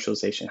of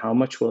commercialization. How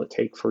much will it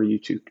take for you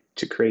to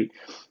create,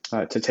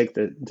 to take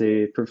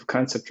the proof of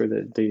concept or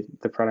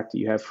the product that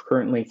you have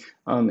currently,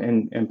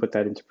 and put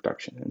that into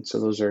production. And so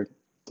those are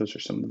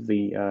some of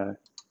the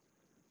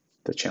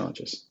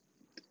challenges.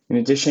 In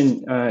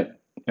addition,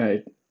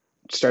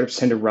 startups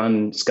tend to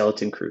run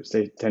skeleton crews.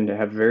 They tend to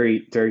have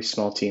very, very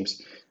small teams.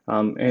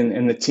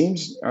 And the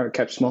teams are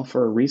kept small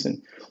for a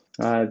reason.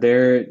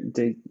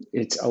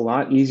 It's a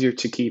lot easier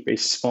to keep a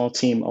small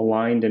team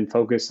aligned and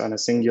focused on a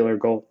singular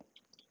goal.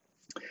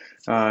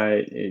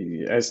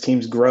 As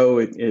teams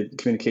grow,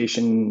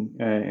 communication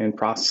and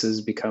processes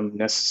become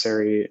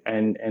necessary,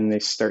 and they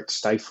start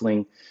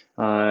stifling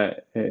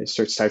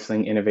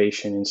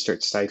innovation and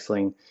start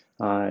stifling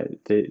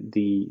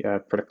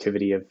the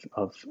productivity of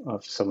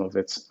some of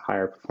its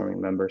higher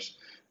performing members.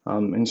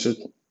 And so,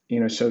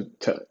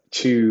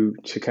 to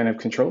kind of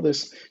control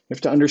this, you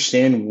have to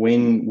understand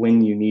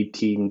when you need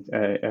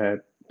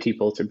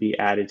people to be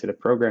added to the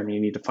program. You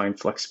need to find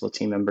flexible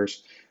team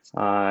members,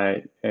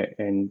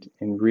 and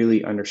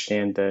really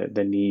understand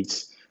the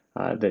needs,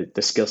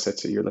 the skill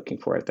sets that you're looking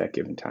for at that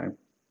given time.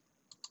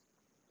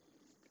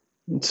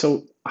 And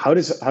so how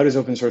does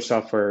open source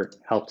software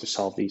help to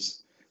solve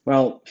these?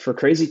 Well, for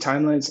crazy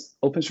timelines,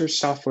 open source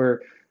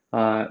software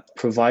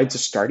provides a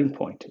starting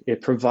point.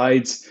 It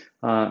provides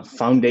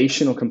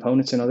foundational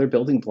components and other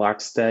building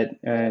blocks that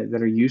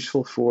are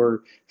useful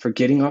for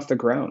getting off the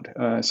ground.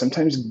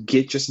 Sometimes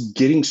just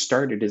getting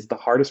started is the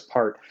hardest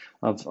part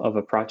of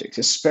a project,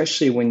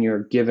 especially when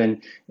you're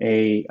given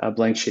a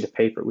blank sheet of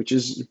paper, which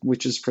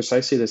is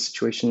precisely the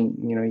situation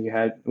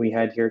we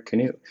had here at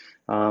Canoe.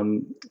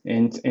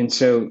 And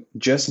so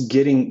just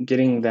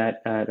getting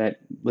that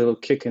little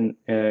kick in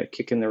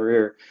the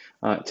rear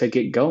to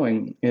get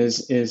going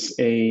is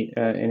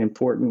an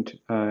important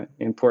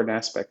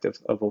aspect of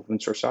open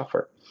source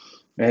software.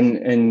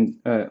 And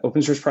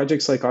open source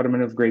projects like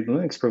automotive grade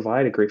Linux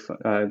provide a great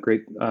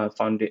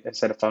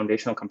set of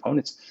foundational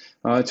components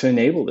to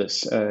enable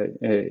this type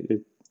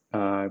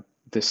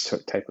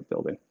of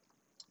building.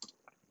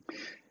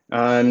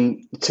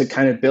 To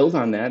kind of build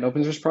on that,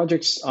 open source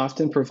projects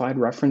often provide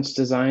reference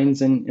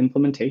designs and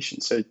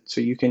implementation. So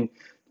you can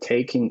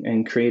take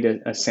and create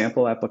a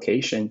sample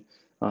application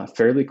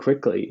fairly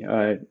quickly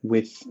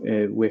with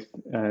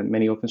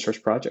many open source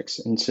projects.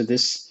 And so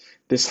this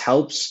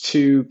helps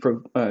to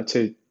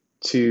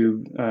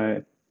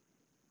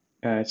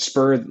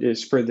spur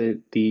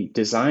the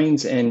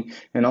designs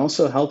and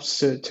also helps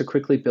to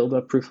quickly build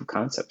up proof of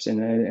concepts.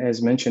 And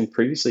as mentioned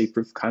previously,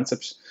 proof of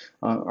concepts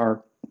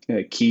are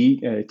key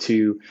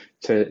to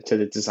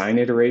the design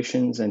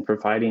iterations and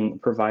providing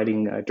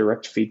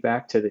direct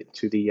feedback to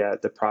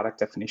the product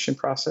definition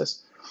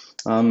process.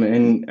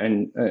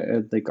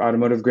 Like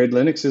automotive grade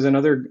Linux is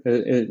another.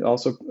 It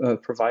also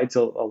provides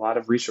a lot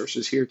of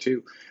resources here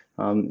too,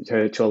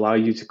 to allow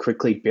you to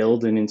quickly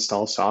build and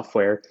install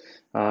software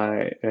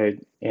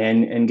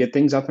and get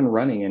things up and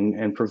running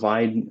and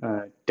provide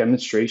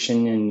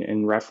demonstration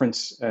and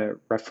reference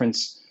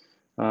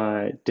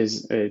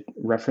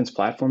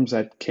platforms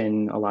that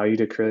can allow you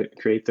to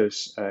create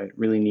those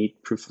really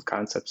neat proof of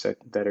concepts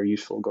that are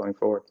useful going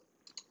forward.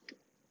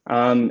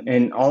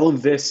 And all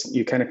of this,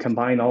 you kind of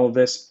combine all of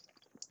this,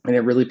 and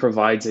it really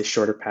provides a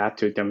shorter path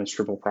to a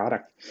demonstrable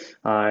product.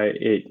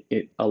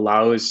 It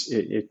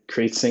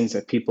creates things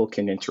that people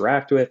can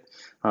interact with,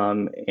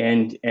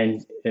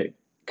 and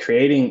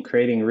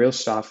creating real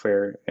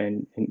software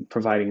and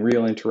providing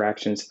real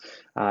interactions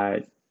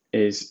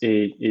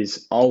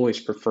is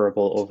always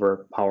preferable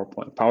over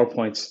PowerPoint.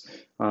 PowerPoints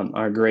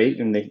are great,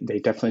 and they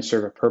definitely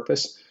serve a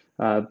purpose.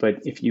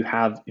 But if you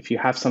have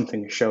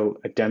something to show,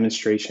 a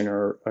demonstration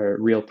or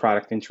real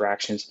product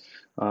interactions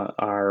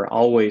are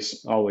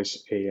always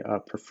a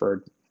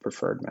preferred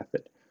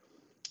method.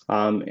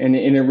 And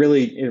it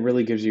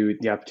really gives you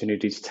the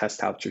opportunity to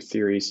test out your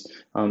theories,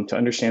 to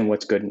understand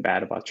what's good and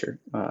bad about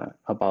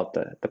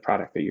the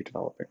product that you're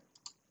developing.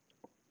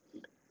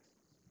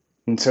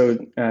 And so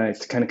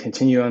to kind of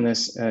continue on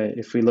this,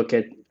 if we look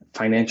at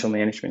financial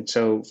management,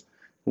 so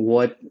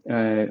what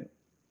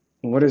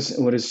does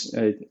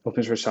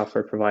open source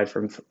software provide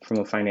from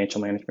a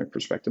financial management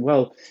perspective?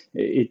 Well,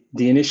 the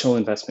initial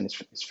investment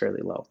is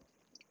fairly low.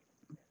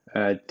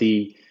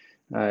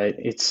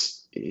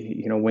 It's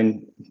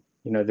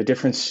when the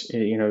difference,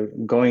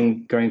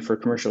 going for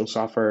commercial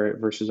software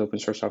versus open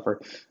source software,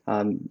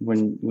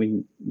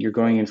 when you're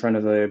going in front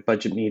of a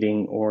budget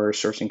meeting or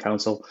sourcing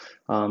council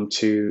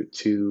to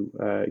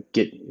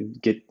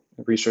get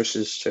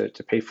resources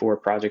to pay for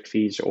project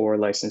fees or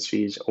license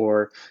fees,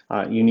 or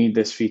you need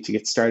this fee to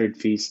get started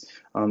fees,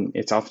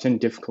 it's often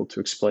difficult to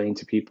explain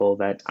to people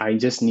that I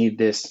just need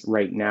this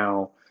right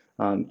now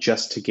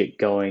just to get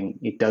going.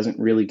 It doesn't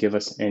really give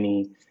us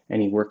any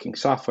working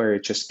software.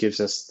 It just gives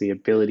us the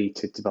ability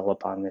to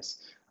develop on this.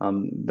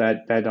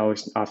 That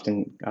always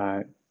often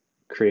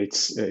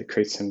creates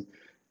some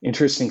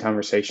interesting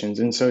conversations.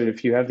 And so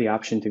if you have the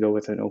option to go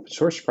with an open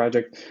source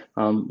project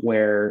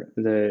where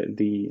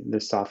the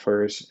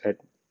software is at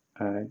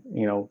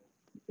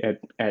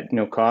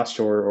no cost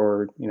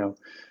or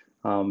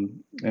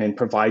and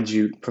provides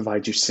you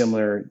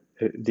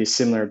the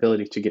similar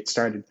ability to get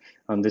started,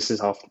 this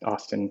is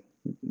often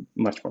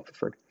much more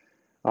preferred.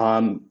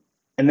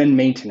 And then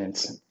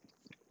maintenance.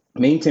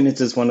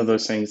 Maintenance is one of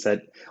those things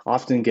that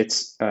often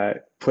gets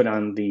put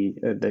on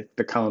the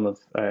column of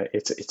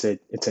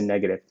it's a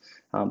negative,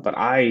 but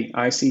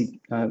I see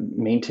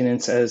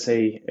maintenance as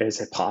a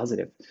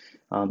positive.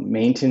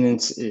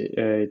 Maintenance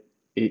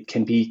it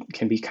can be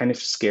kind of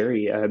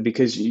scary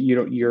because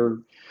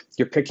you're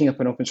picking up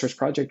an open source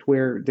project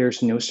where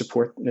there's no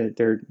support.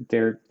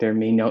 There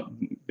may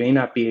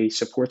not be a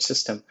support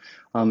system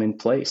in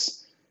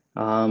place,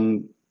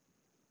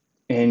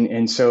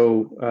 and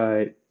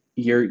so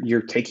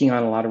you're taking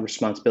on a lot of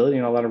responsibility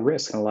and a lot of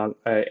risk and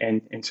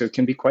and so it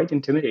can be quite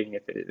intimidating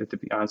at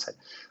the onset.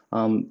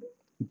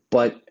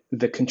 But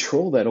the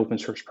control that open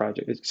source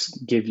projects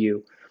give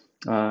you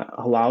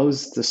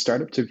allows the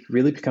startup to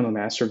really become a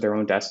master of their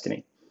own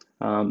destiny.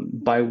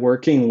 By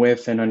working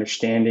with and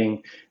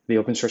understanding the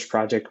open source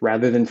project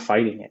rather than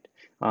fighting it,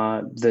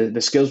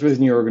 the skills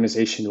within your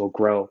organization will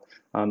grow.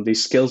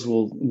 These skills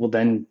will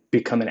then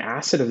become an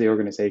asset of the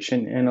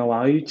organization and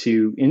allow you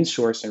to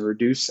insource and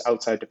reduce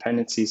outside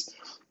dependencies,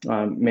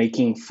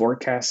 making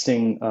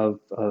forecasting of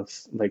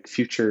like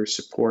future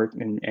support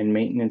and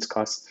maintenance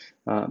costs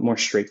more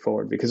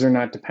straightforward, because they're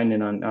not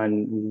dependent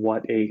on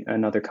what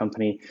another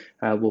company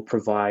will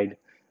provide.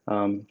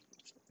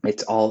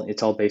 It's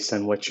all based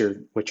on what your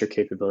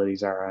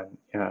capabilities are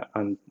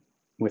on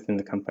within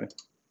the company.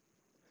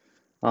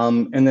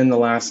 And then the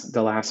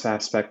last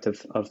aspect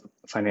of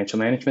financial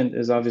management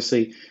is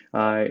obviously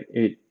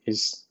it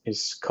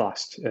is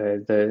cost.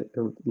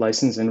 The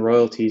license and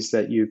royalties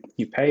that you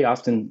pay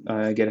often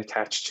get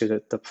attached to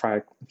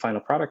the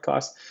final product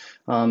cost.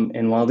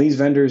 And while these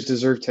vendors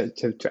deserve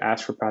to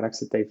ask for products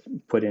that they've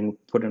put in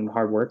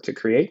hard work to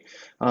create,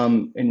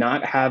 and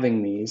not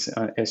having these,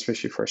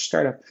 especially for a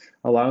startup,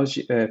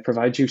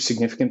 provides you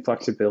significant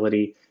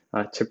flexibility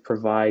to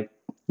provide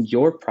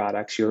your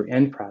products, your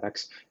end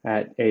products,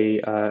 at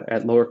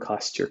lower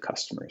cost to your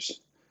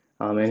customers,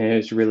 and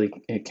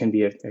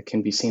it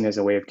can be seen as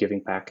a way of giving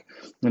back.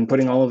 And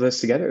putting all of this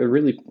together, it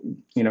really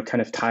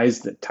kind of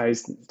ties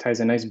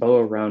a nice bow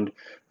around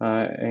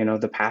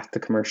the path to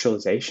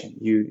commercialization.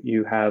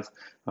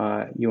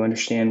 You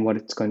understand what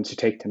it's going to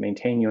take to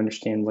maintain. You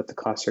understand what the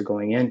costs are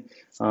going in,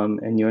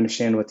 and you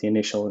understand what the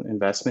initial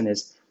investment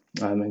is.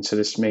 And so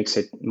this makes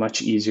it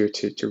much easier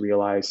to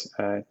realize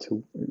a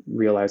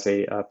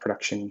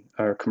production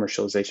or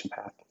commercialization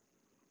path.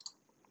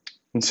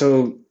 And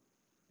so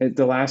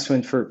the last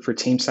one for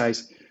team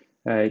size,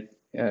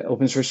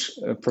 open source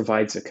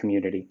provides a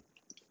community.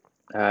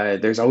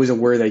 There's always a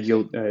word that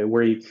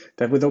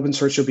that with open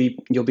source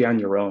you'll be on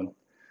your own.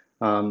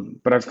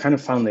 But I've kind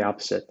of found the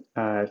opposite.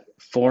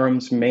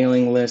 Forums,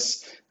 mailing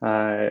lists,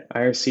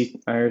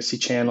 IRC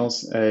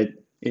channels,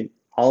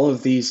 all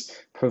of these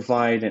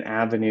provide an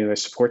avenue, a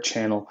support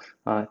channel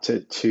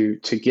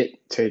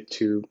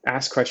to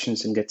ask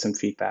questions and get some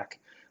feedback.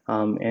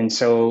 And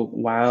so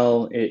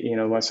while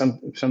some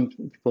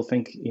people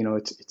think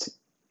you're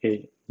going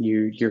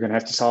to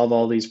have to solve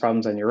all these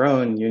problems on your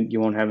own, you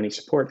won't have any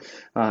support.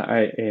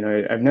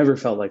 I've never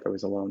felt like I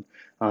was alone.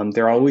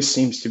 There always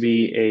seems to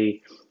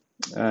be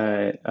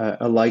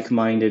a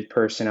like-minded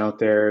person out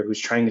there who's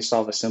trying to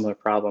solve a similar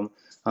problem,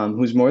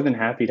 who's more than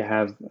happy to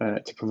have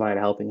to provide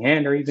a helping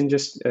hand, or even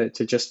just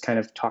to kind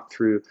of talk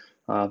through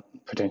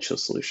potential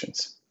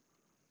solutions.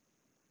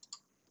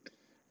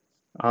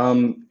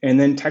 And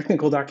then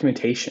technical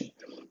documentation.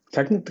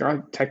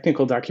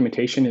 Technical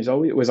documentation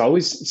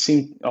always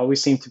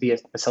seemed to be a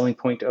selling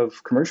point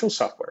of commercial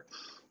software.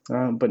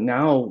 But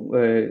now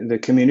the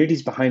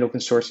communities behind open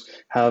source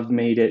have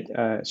made it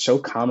so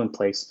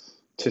commonplace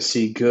to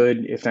see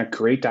good, if not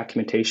great,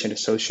 documentation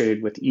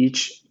associated with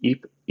each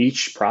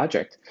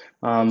project.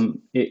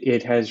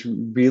 It has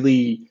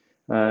really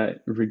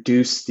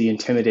reduced the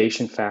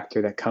intimidation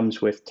factor that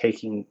comes with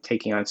taking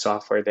on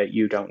software that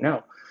you don't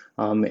know,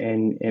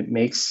 and it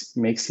makes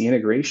the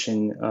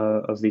integration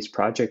of these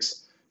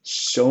projects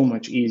so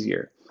much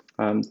easier.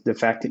 The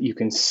fact that you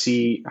can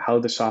see how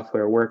the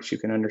software works, you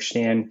can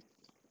understand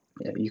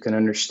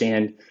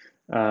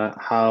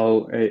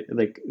how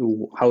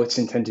it's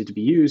intended to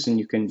be used, and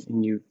you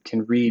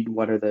can read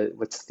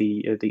what's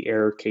the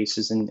error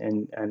cases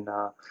and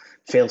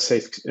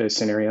fail-safe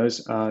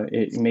scenarios.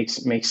 It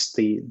makes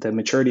the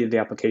maturity of the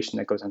application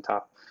that goes on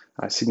top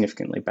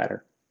significantly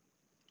better.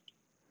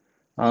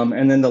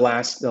 And then the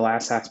last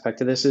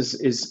aspect of this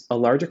is a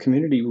larger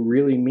community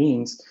really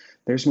means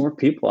there's more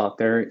people out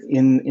there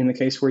in the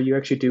case where you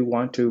actually do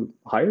want to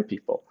hire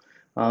people.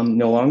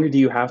 No longer do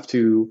you have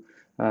to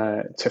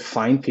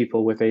find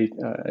people with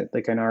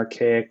an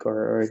archaic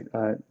or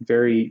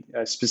very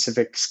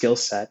specific skill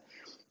set,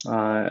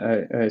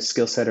 a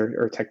skill set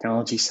or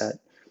technology set.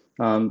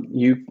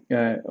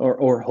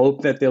 Or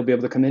hope that they'll be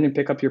able to come in and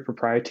pick up your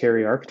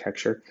proprietary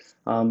architecture.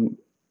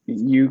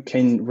 You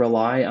can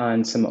rely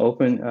on some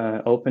open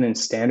and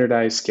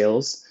standardized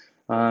skills,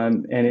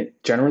 and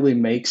it generally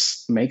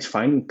makes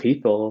finding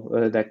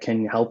people that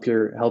can help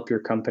your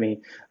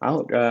company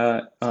out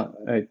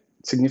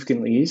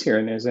significantly easier.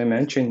 And as I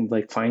mentioned,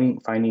 like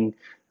finding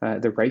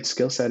the right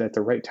skill set at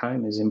the right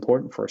time is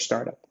important for a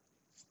startup.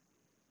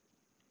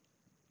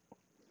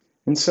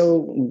 And so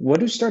what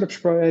do startups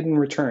provide in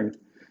return?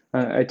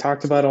 I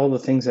talked about all the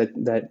things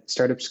that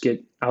startups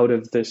get out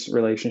of this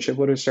relationship.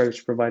 What do startups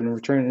provide in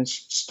return? And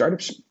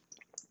startups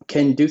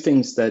can do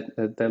things that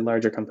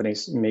larger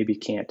companies maybe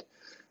can't.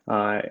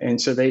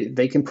 And so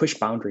they can push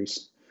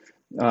boundaries.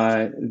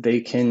 They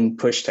can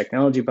push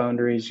technology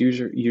boundaries,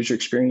 user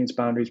experience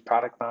boundaries,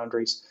 product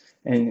boundaries.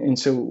 And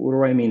so what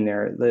do I mean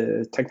there?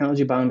 The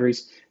technology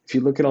boundaries, if you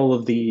look at all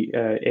of the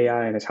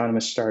AI and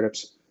autonomous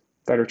startups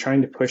that are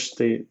trying to push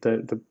the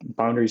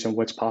boundaries of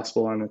what's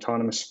possible on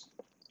autonomous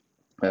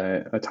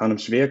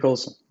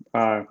vehicles,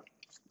 a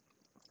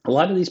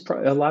lot of these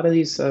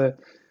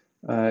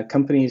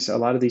companies, a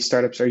lot of these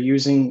startups are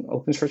using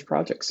open source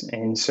projects.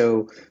 And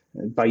so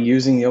by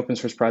using the open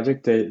source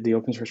project, the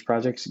open source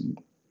projects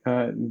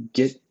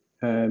get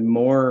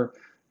more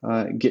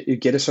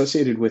get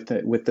associated with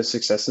the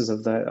successes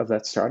of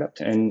that startup,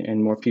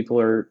 and more people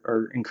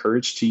are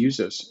encouraged to use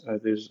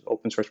those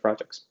open source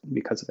projects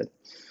because of it.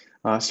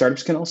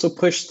 Startups can also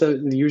push the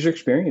user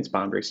experience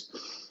boundaries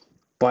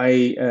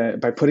by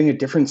putting a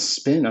different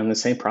spin on the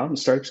same problem.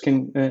 Startups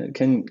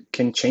can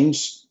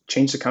change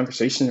the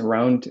conversation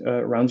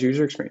around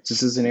user experience.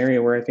 This is an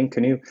area where I think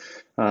Canoe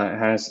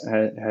can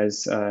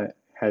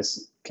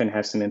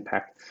have some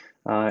impact,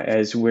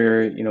 as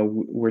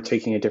we're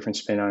taking a different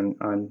spin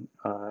on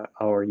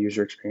our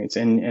user experience,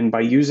 and by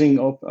using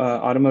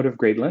automotive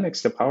grade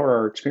Linux to power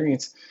our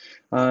experience,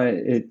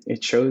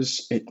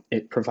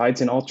 it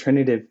provides an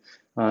alternative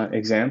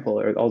example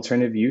or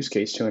alternative use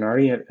case to an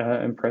already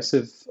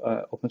impressive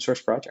open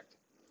source project.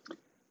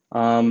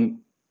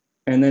 And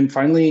then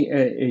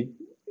finally,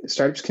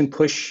 startups can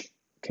push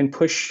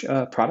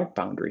product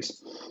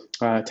boundaries.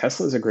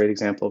 Tesla is a great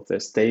example of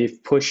this.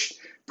 They've pushed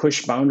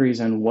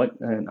boundaries on what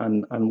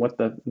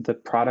the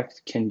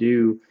product can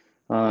do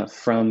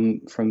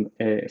from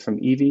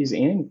EVs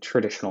and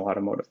traditional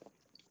automotive,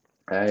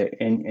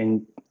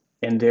 and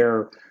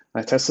their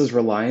Tesla's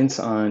reliance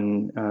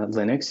on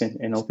Linux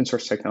and open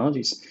source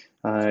technologies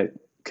kind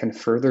of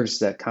furthers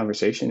that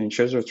conversation and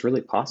shows what's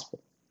really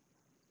possible.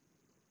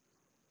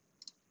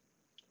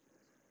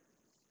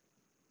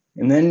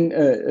 And then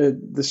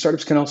the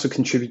startups can also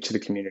contribute to the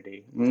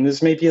community. And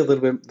this may be a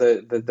little bit,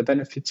 the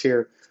benefits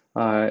here,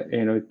 are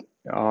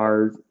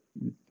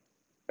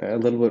a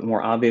little bit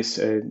more obvious,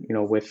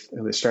 with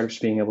the startups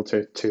being able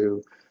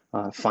to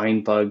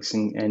find bugs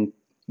and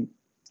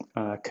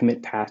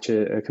commit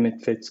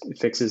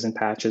fixes and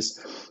patches.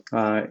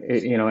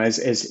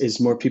 As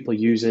more people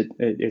use it,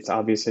 it's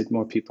obvious that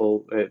more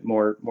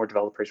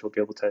developers will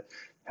be able to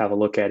have a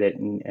look at it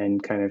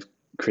and kind of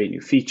create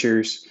new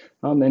features,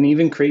 and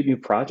even create new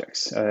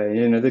projects.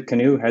 The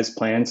Canoe has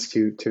plans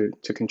to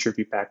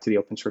contribute back to the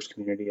open source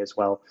community as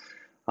well,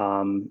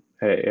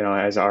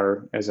 as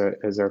our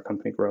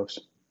company grows.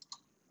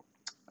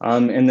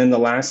 And then the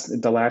last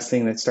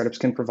thing that startups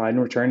can provide in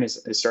return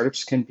is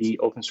startups can be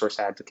open source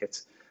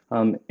advocates.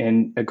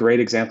 And a great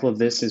example of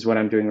this is what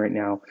I'm doing right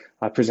now,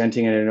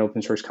 presenting at an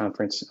open source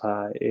conference,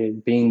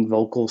 being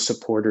vocal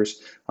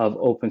supporters of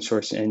open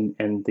source and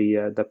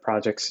the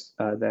projects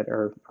that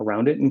are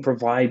around it, and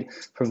provide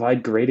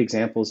great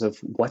examples of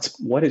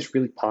what is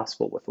really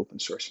possible with open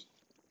source.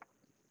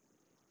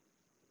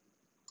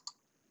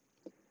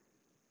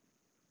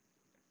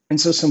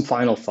 And so some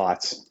final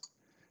thoughts.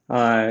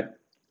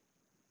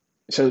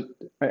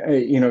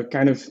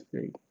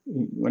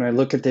 When I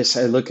look at this,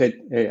 I look at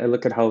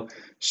how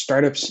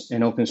startups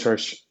and open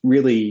source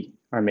really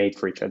are made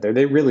for each other.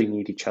 They really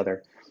need each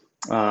other.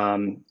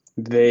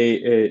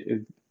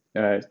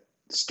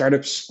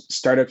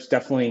 Startups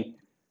definitely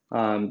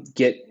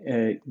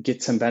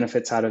get some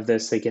benefits out of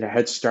this. They get a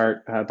head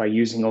start by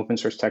using open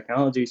source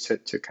technologies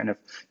to kind of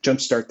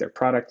jumpstart their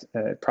product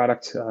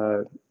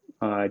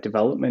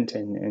development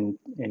and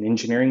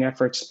engineering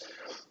efforts.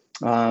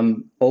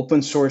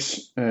 Open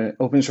source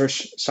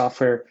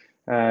software.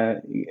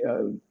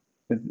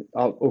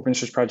 Open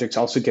source projects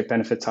also get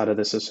benefits out of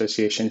this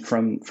association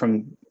from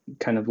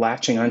kind of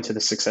latching onto the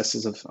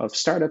successes of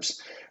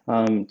startups,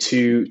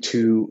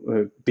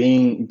 to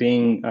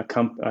being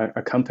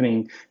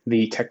accompanying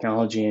the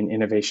technology and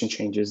innovation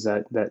changes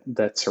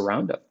that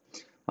surround them.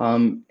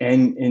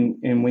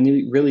 And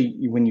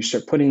when you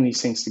start putting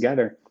these things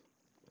together,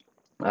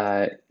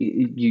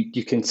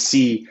 you can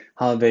see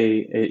how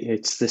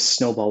it's this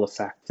snowball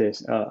effect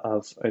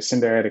of a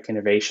symbiotic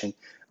innovation,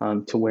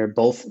 to where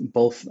both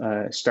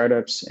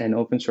startups and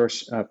open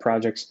source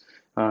projects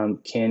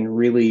can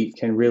really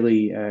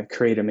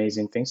create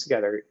amazing things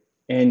together.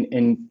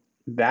 And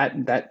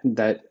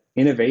that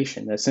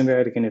innovation, that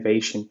symbiotic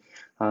innovation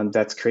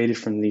that's created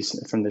from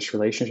this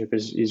relationship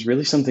is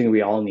really something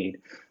we all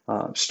need.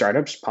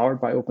 Startups powered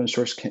by open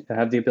source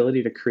have the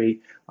ability to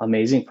create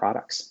amazing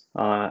products,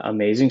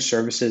 amazing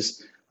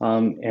services,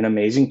 and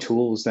amazing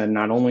tools that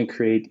not only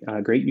create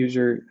great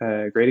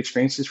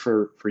experiences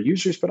for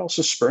users, but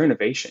also spur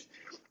innovation.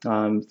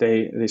 By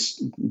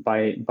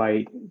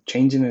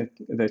changing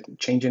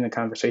the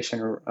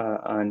conversation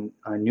on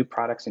new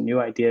products and new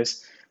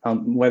ideas,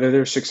 whether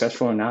they're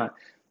successful or not.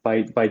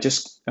 By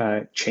just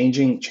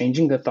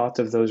changing the thoughts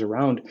of those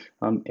around,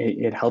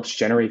 it helps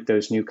generate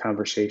those new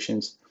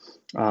conversations,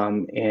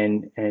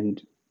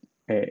 and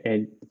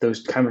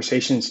those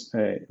conversations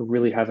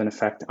really have an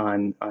effect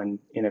on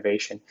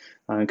innovation,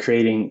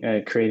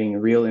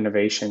 creating real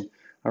innovation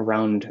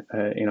around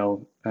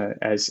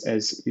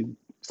as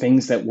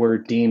things that were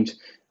deemed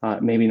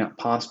maybe not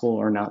possible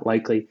or not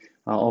likely,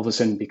 all of a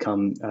sudden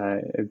become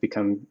a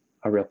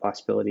real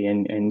possibility.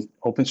 And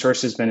open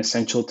source has been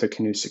essential to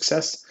Canoe's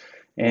success.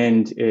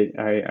 And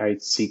I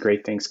see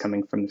great things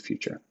coming from the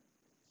future.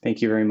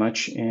 Thank you very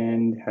much,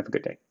 and have a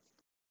good day.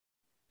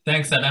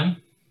 Thanks, Adam.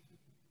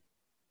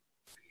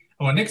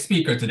 Our next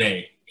speaker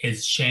today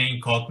is Shane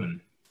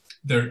Coughlin,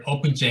 the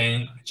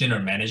OpenGen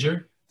General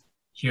Manager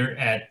here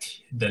at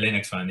the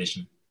Linux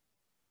Foundation.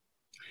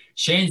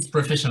 Shane's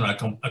professional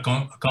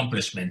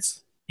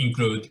accomplishments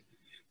include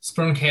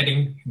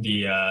spearheading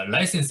the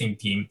licensing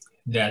team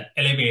that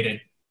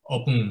elevated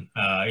Open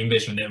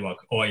Innovation Network,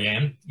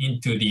 OIN,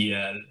 into the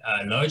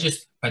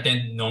largest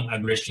patent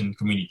non-aggression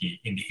community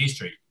in the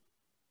history,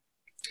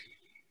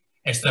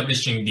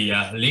 establishing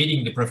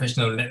leading the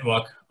professional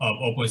network of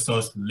open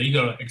source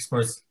legal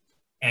experts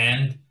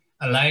and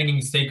aligning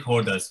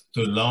stakeholders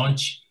to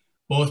launch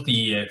both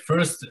the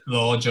first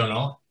law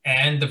journal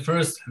and the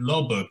first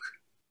law book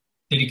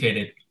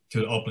dedicated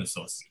to open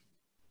source.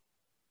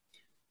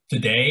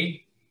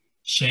 Today,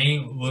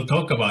 Shane will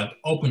talk about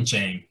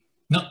OpenChain,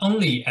 not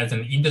only as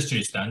an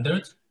industry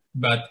standard,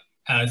 but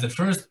as the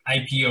first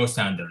IPO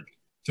standard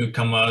to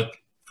come out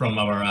from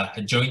our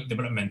Joint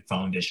Development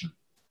Foundation.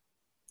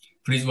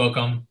 Please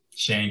welcome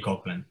Shane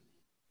Coughlin.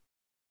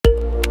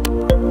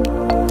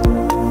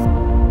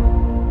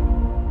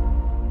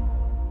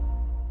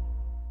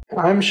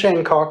 I'm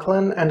Shane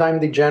Coughlin, and I'm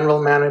the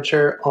General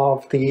Manager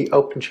of the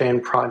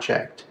OpenChain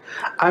project.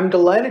 I'm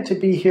delighted to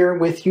be here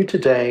with you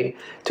today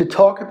to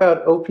talk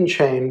about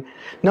OpenChain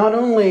not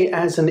only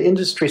as an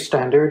industry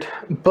standard,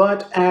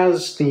 but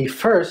as the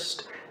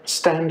first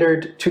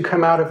standard to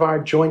come out of our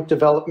Joint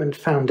Development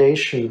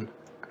Foundation.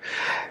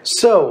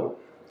 So,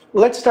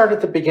 let's start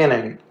at the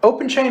beginning.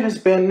 OpenChain has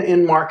been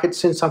in market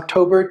since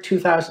October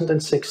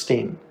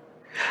 2016.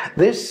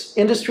 This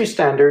industry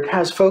standard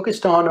has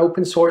focused on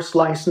open source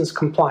license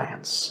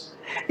compliance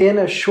in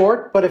a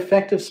short but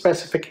effective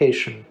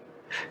specification,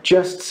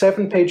 just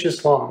 7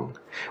 pages long.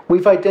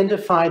 We've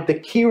identified the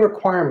key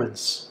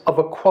requirements of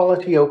a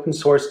quality open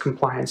source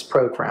compliance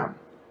program.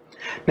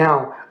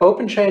 Now,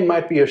 OpenChain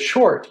might be a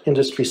short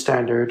industry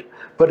standard,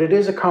 but it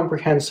is a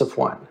comprehensive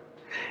one.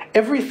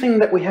 Everything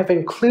that we have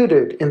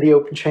included in the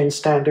OpenChain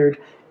standard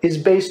is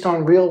based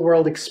on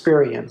real-world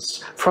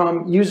experience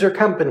from user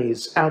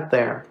companies out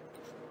there.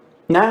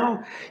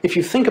 Now, if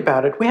you think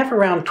about it, we have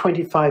around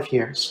 25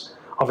 years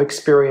of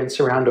experience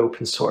around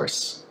open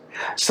source.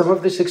 Some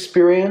of this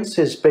experience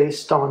is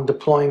based on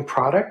deploying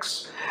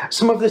products.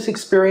 Some of this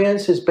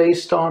experience is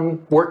based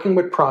on working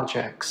with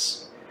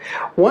projects.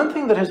 One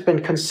thing that has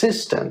been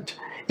consistent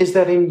is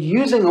that in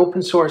using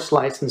open source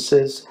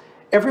licenses,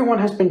 everyone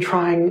has been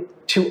trying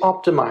to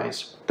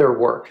optimize their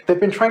work. They've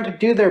been trying to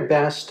do their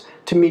best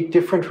to meet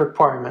different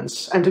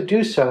requirements and to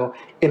do so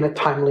in a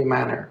timely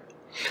manner.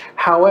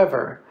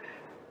 However,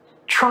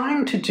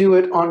 trying to do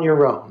it on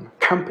your own,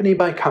 company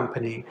by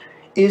company,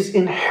 is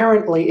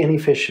inherently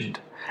inefficient,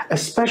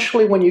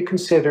 especially when you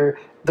consider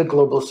the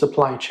global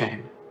supply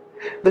chain.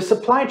 The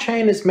supply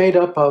chain is made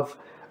up of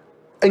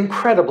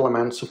incredible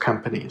amounts of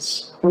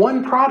companies.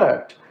 One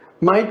product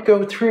might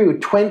go through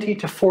 20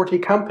 to 40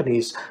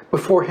 companies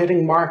before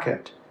hitting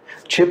market.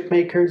 Chip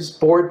makers,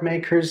 board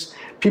makers,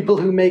 people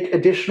who make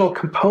additional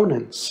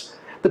components,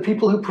 the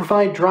people who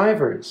provide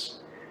drivers.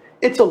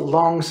 It's a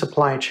long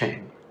supply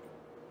chain.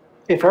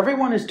 If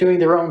everyone is doing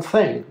their own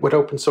thing with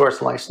open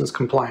source license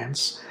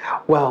compliance,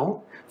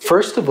 well,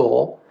 first of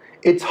all,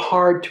 it's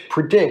hard to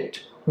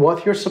predict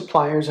what your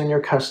suppliers and your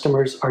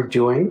customers are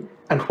doing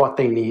and what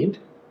they need.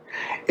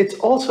 It's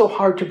also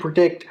hard to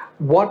predict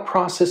what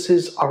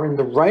processes are in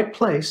the right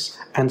place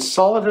and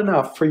solid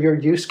enough for your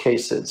use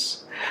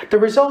cases. The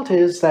result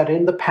is that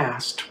in the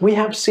past, we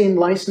have seen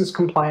license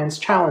compliance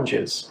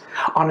challenges.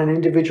 On an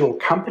individual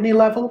company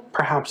level,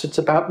 perhaps it's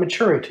about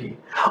maturity.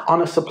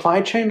 On a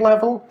supply chain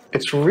level,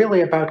 it's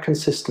really about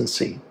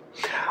consistency.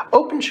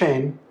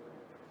 OpenChain,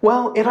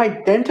 well, it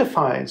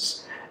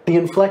identifies the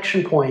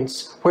inflection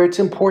points where it's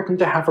important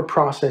to have a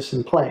process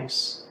in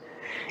place.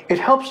 It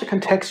helps to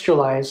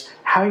contextualize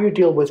how you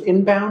deal with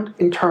inbound,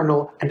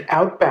 internal, and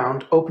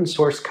outbound open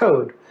source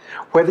code,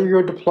 whether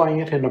you're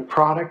deploying it in a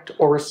product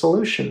or a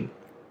solution.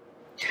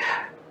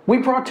 We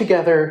brought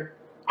together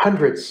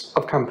hundreds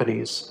of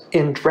companies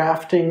in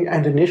drafting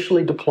and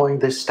initially deploying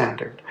this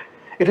standard.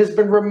 It has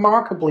been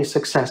remarkably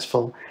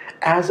successful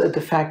as a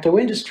de facto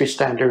industry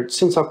standard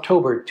since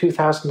October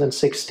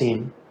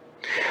 2016.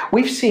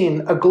 We've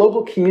seen a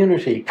global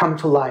community come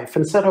to life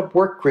and set up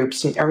work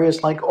groups in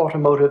areas like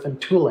automotive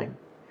and tooling.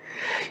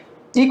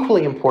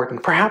 Equally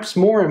important, perhaps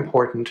more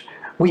important,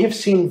 we have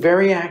seen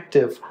very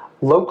active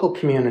local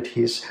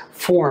communities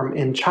form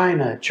in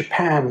China,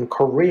 Japan,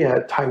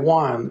 Korea,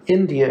 Taiwan,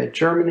 India,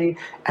 Germany,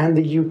 and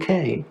the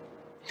UK.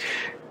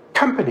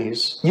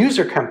 Companies,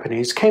 user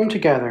companies, came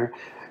together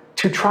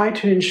to try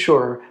to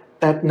ensure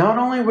that not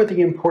only were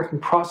the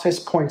important process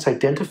points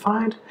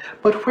identified,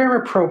 but where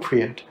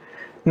appropriate,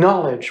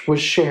 knowledge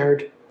was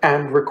shared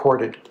and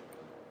recorded.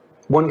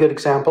 One good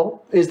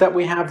example is that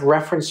we have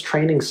reference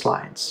training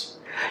slides.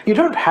 You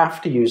don't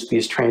have to use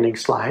these training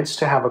slides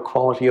to have a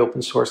quality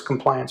open source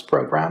compliance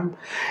program.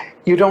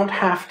 You don't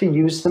have to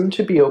use them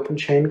to be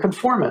OpenChain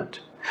conformant.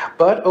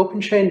 But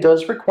OpenChain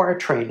does require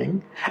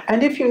training,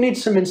 and if you need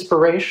some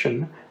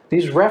inspiration,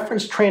 these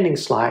reference training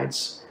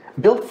slides,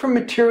 built from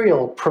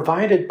material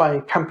provided by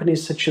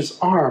companies such as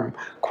ARM,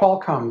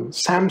 Qualcomm,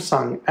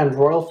 Samsung, and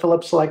Royal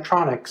Philips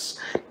Electronics,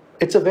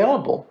 it's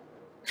available.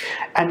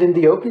 And in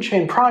the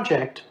OpenChain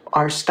project,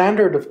 our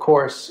standard, of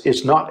course,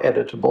 is not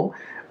editable.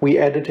 We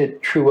edited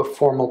it through a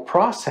formal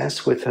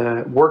process with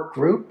a work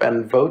group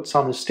and votes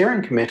on the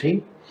steering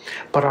committee.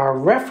 But our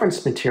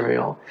reference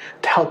material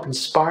to help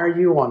inspire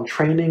you on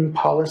training,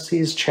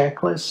 policies,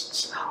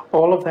 checklists,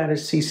 all of that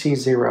is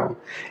CC0.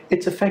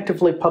 It's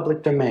effectively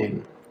public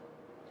domain.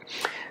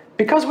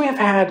 Because we have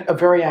had a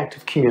very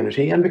active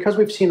community and because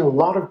we've seen a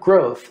lot of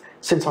growth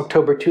since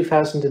October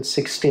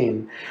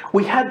 2016,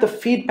 we had the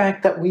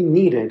feedback that we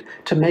needed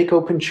to make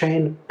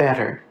OpenChain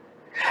better.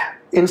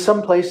 In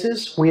some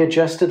places, we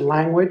adjusted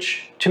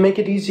language to make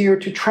it easier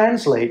to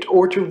translate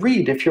or to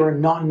read if you're a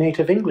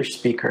non-native English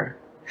speaker.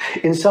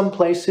 In some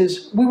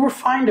places, we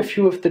refined a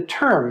few of the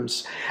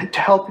terms to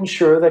help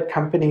ensure that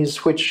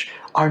companies which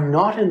are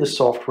not in the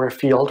software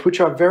field, which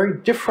are very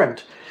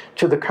different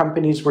to the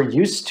companies we're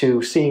used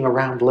to seeing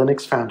around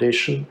Linux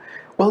Foundation,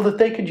 well, that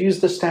they could use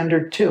the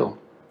standard too.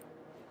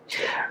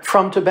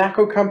 From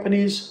tobacco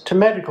companies to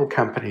medical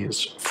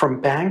companies,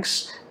 from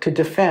banks to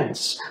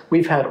defense,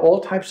 we've had all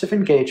types of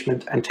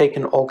engagement and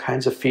taken all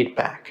kinds of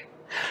feedback.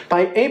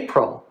 By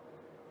April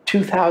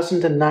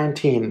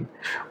 2019,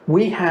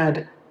 we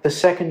had the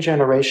second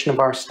generation of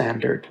our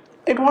standard.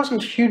 It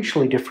wasn't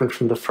hugely different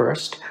from the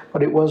first,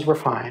 but it was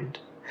refined.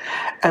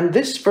 And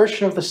this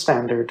version of the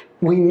standard,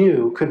 we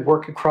knew, could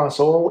work across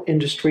all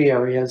industry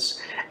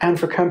areas and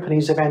for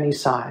companies of any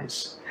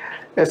size,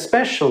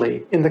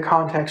 especially in the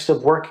context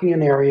of working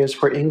in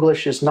areas where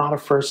English is not a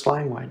first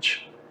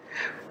language.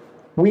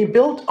 We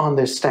built on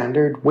this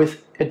standard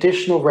with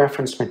additional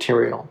reference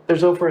material.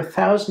 There's over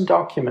 1,000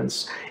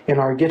 documents in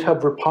our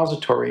GitHub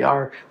repository,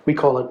 we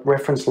call it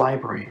reference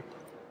library.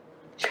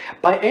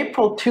 By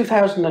April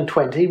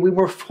 2020, we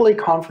were fully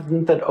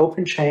confident that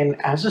OpenChain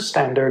as a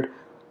standard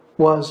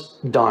was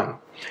done.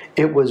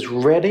 It was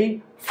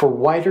ready for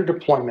wider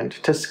deployment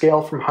to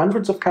scale from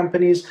hundreds of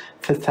companies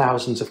to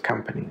thousands of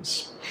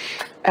companies.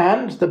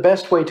 And the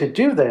best way to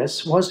do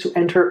this was to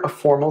enter a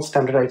formal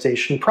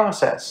standardization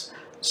process.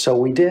 So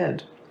we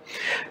did.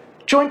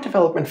 Joint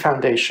Development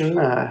Foundation,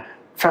 a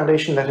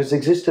foundation that has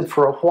existed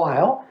for a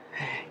while,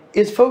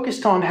 is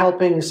focused on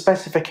helping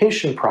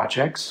specification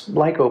projects,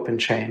 like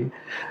OpenChain,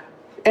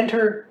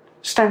 enter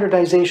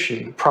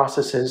standardization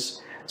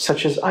processes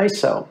such as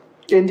ISO.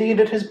 Indeed,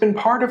 it has been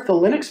part of the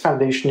Linux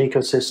Foundation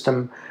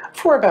ecosystem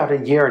for about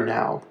a year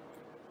now.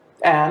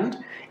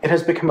 And it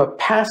has become a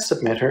pass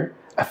submitter,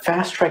 a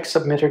fast-track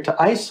submitter to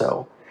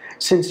ISO,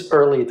 since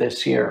early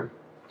this year.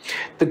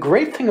 The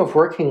great thing of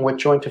working with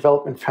Joint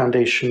Development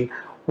Foundation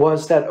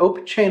was that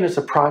OpenChain as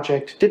a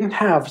project didn't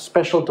have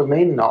special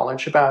domain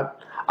knowledge about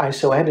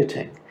ISO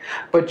editing,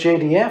 but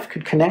JDF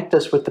could connect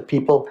us with the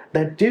people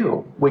that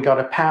do. We got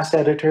a pass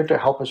editor to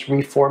help us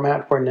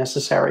reformat where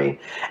necessary,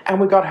 and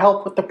we got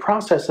help with the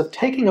process of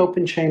taking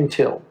OpenChain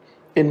 2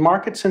 in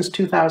market since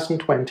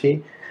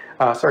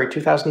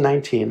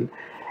 2019,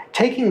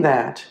 taking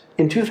that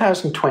in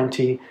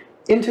 2020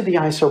 into the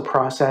ISO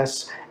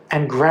process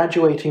and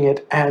graduating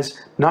it as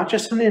not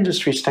just an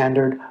industry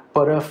standard,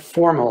 but a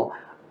formal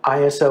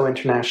ISO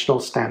international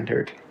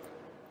standard.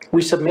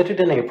 We submitted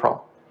in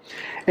April.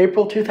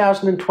 April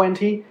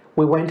 2020,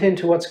 we went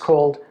into what's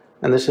called,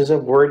 and this is a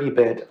wordy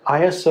bit,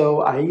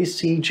 ISO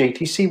IEC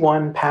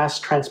JTC1 pass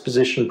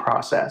transposition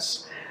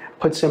process.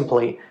 Put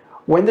simply,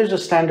 when there's a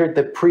standard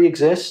that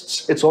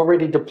pre-exists, it's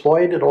already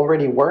deployed, it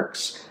already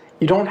works,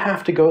 you don't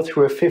have to go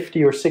through a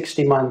 50 or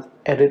 60 month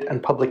edit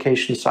and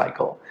publication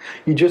cycle.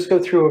 You just go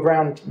through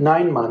around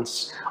 9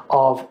 months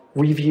of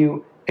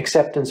review,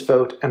 acceptance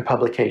vote, and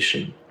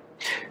publication.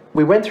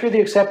 We went through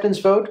the acceptance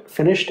vote,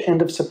 finished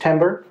end of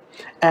September,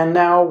 and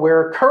now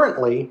we're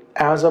currently,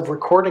 as of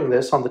recording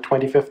this on the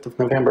 25th of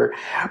November,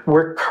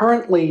 we're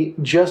currently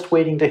just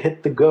waiting to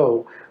hit the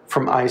go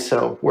from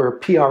ISO. We're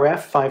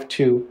PRF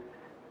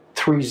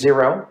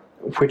 5230,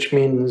 which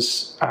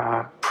means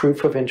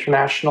Proof of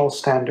International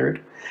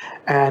Standard.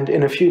 And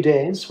in a few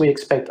days, we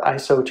expect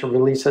ISO to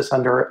release us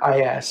under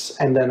IS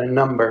and then a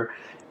number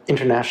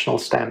international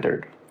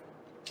standard.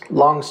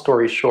 Long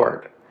story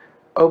short,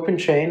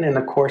 OpenChain, in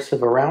a course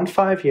of around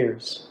 5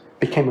 years,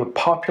 became a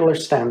popular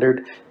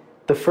standard,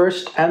 the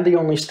first and the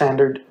only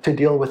standard to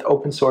deal with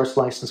open source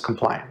license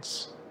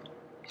compliance.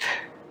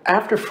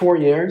 After 4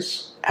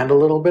 years and a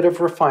little bit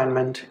of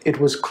refinement, it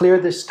was clear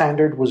this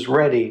standard was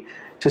ready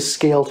to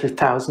scale to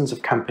thousands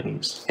of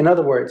companies. In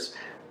other words,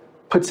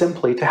 put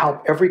simply, to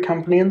help every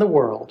company in the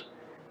world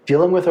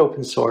dealing with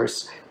open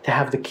source to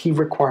have the key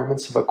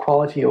requirements of a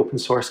quality open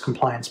source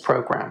compliance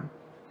program.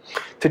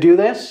 To do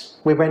this,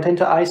 we went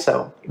into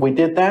ISO. We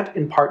did that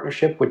in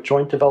partnership with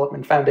Joint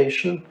Development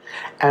Foundation,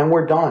 and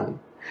we're done.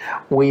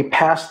 We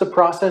passed the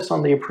process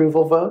on the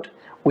approval vote.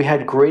 We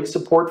had great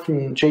support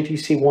from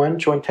JTC1,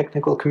 Joint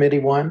Technical Committee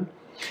 1,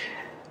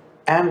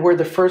 and we're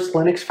the first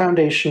Linux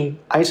Foundation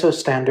ISO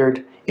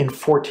standard in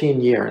 14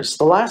 years.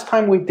 The last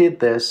time we did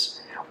this,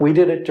 we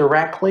did it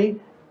directly.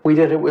 We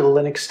did it with a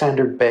Linux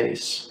standard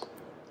base.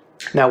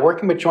 Now,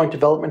 working with Joint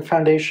Development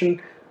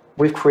Foundation,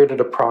 we've created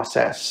a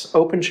process.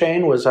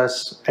 OpenChain was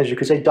us, as you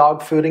could say,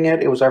 dog fooding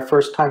it. It was our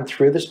first time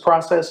through this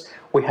process.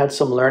 We had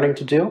some learning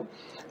to do.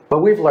 But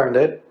we've learned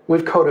it,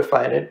 we've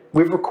codified it,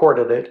 we've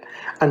recorded it.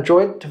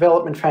 Android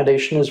Development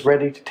Foundation is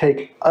ready to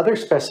take other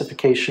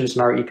specifications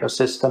in our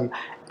ecosystem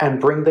and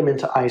bring them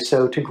into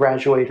ISO to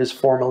graduate as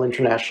formal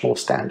international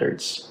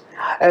standards.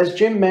 As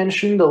Jim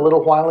mentioned a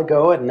little while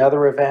ago at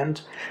another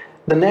event,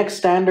 the next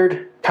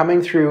standard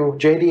coming through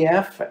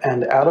JDF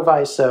and out of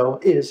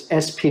ISO is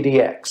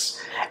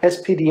SPDX.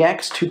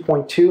 SPDX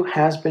 2.2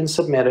 has been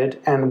submitted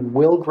and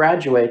will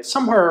graduate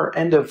somewhere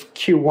end of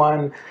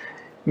Q1,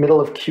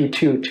 middle of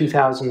Q2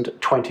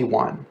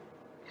 2021.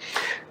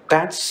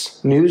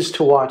 That's news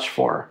to watch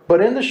for.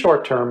 But in the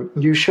short term,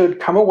 you should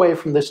come away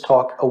from this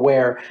talk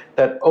aware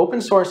that open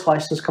source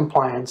license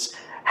compliance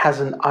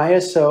has an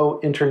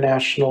ISO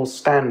international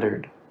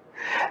standard,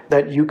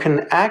 that you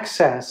can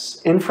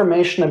access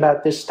information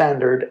about this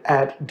standard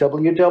at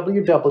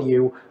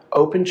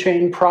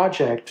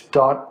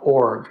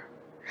www.openchainproject.org,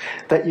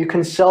 that you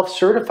can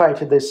self-certify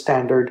to this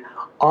standard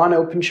on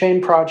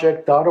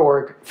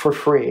openchainproject.org for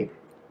free,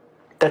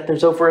 that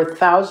there's over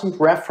 1,000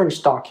 reference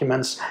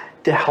documents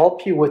to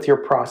help you with your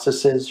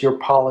processes, your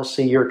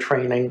policy, your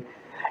training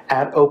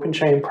at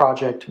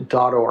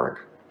openchainproject.org.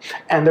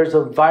 And there's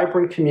a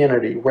vibrant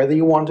community, whether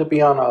you want to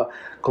be on a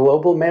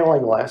global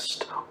mailing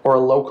list or a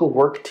local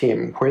work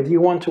team, whether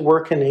you want to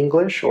work in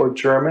English or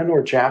German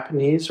or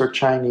Japanese or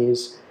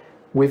Chinese,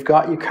 we've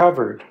got you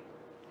covered.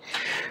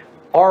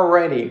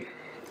 Alrighty,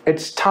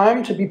 it's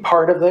time to be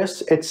part of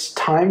this. It's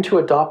time to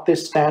adopt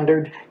this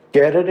standard.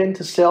 Get it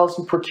into sales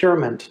and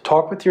procurement.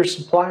 Talk with your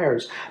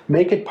suppliers.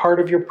 Make it part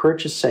of your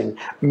purchasing.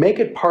 Make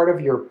it part of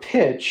your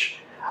pitch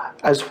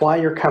as why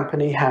your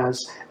company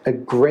has a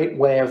great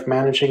way of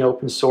managing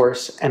open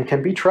source and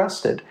can be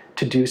trusted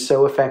to do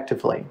so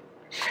effectively.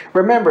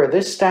 Remember,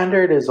 this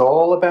standard is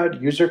all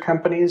about user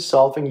companies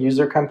solving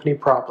user company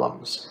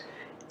problems.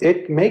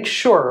 It makes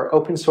sure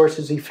open source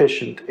is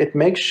efficient. It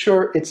makes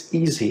sure it's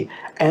easy.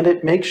 And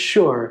it makes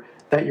sure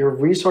that your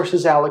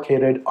resources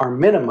allocated are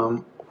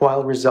minimum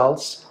while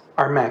results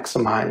are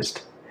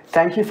maximized.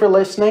 Thank you for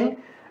listening,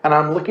 and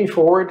I'm looking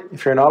forward,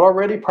 if you're not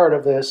already part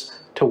of this,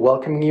 to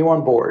welcoming you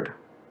on board.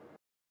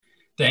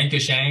 Thank you,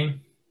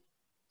 Shane.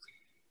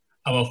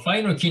 Our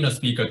final keynote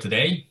speaker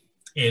today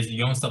is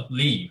Yonsup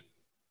Lee,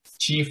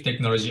 Chief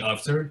Technology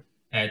Officer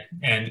and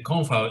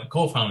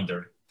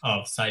co-founder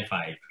of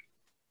SiFive.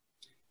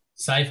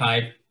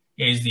 SiFive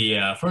is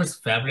the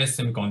first fabless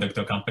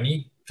semiconductor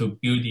company to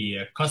build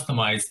the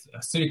customized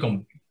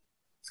silicon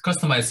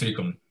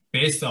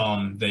based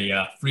on the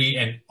free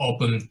and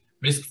open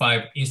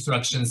RISC-V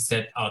instruction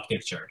set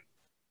architecture.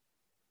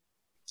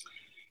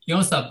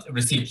 Yonsup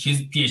received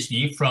his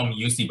PhD from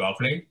UC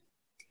Berkeley,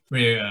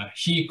 where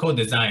he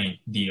co-designed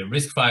the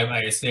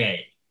RISC-V ISA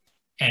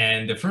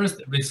and the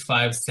first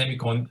RISC-V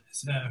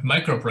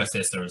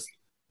microprocessors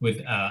with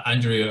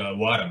Andrew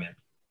Waterman,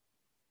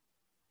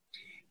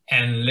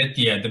 and led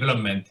the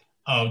development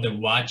of the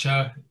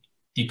Watcher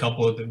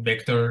decoupled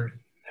vector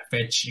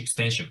fetch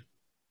extension.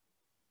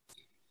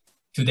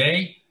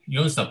 Today,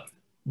 Yonsup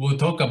will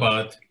talk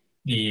about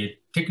the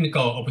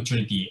technical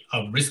opportunity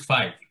of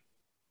RISC-V.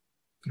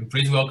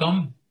 Please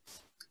welcome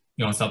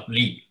Yonsup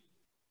Lee.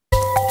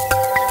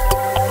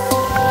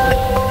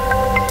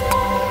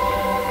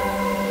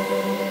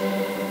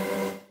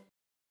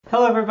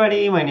 Hello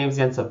everybody, my name is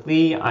Yonsup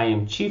Lee. I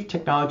am Chief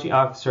Technology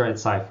Officer at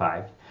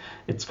SiFive.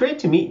 It's great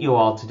to meet you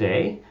all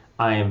today.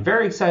 I am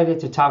very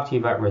excited to talk to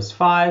you about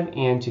RISC-V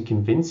and to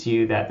convince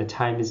you that the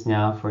time is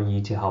now for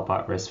you to help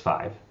out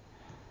RISC-V.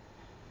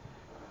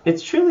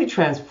 It's truly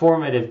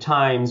transformative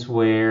times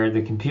where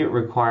the compute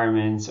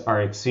requirements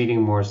are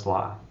exceeding Moore's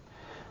law.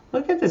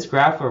 Look at this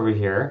graph over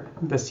here.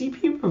 The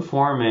CPU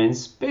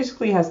performance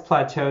basically has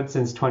plateaued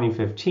since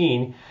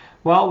 2015,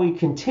 while we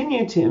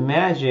continue to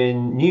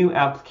imagine new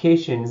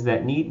applications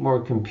that need more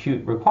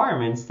compute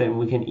requirements than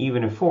we can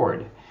even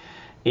afford.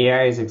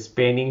 AI is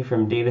expanding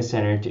from data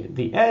center to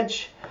the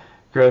edge.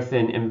 Growth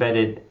in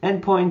embedded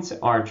endpoints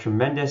are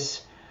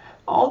tremendous.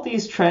 All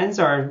these trends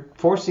are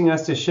forcing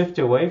us to shift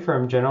away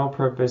from general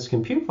purpose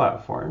compute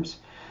platforms.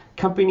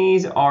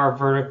 Companies are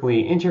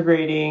vertically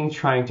integrating,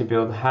 trying to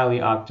build highly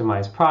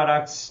optimized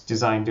products,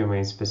 design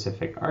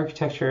domain-specific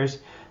architectures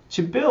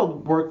to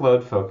build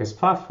workload-focused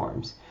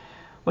platforms.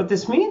 What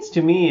this means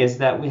to me is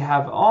that we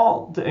have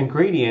all the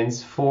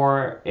ingredients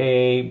for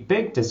a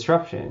big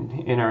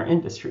disruption in our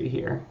industry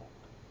here.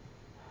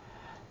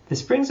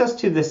 This brings us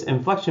to this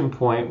inflection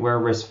point where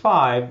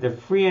RISC-V, the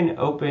free and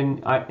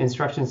open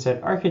instruction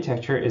set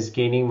architecture, is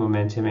gaining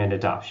momentum and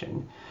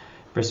adoption.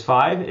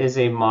 RISC-V is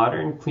a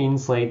modern clean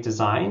slate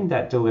design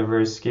that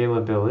delivers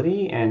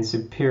scalability and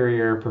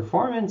superior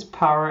performance,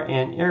 power,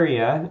 and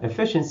area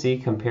efficiency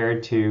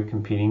compared to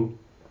competing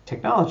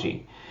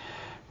technology.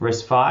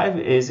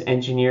 RISC-V is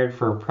engineered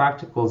for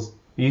practical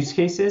use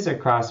cases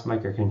across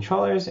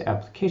microcontrollers,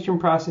 application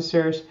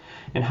processors,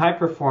 and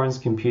high-performance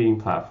computing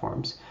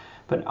platforms.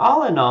 But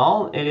all in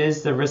all, it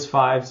is the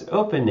RISC-V's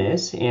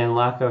openness and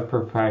lack of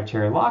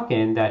proprietary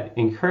lock-in that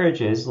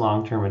encourages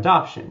long-term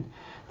adoption,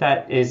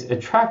 that is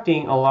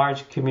attracting a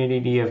large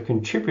community of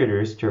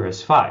contributors to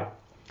RISC-V.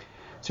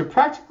 So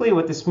practically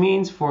what this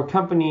means for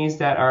companies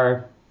that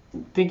are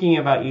thinking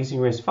about using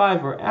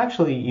RISC-V or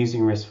actually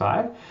using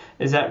RISC-V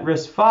is that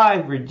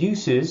RISC-V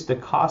reduces the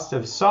cost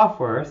of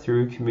software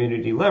through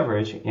community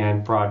leverage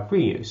and broad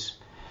reuse.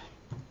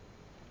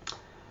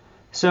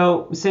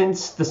 So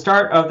since the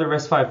start of the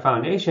RISC-V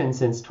Foundation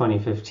since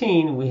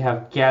 2015, we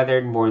have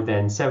gathered more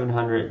than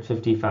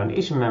 750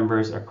 foundation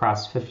members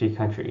across 50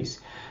 countries.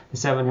 The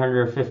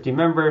 750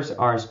 members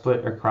are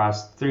split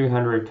across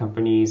 300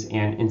 companies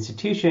and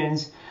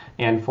institutions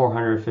and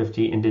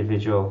 450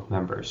 individual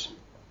members.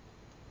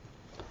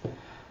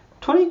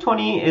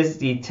 2020 is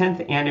the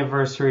 10th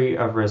anniversary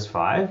of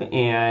RISC-V,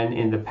 and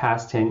in the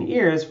past 10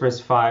 years,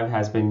 RISC-V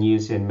has been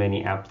used in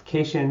many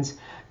applications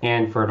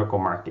and vertical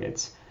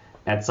markets.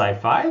 At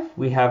Sci-Fi,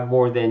 we have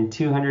more than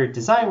 200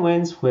 design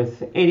wins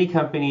with 80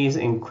 companies,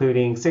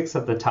 including 6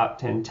 of the top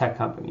 10 tech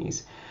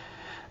companies.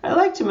 I'd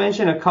like to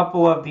mention a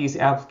couple of these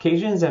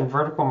applications and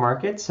vertical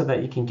markets so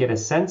that you can get a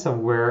sense of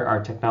where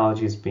our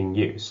technology is being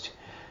used.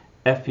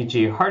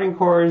 FPGA hardening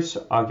cores,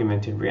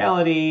 augmented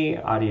reality,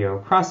 audio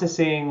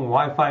processing,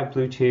 Wi-Fi,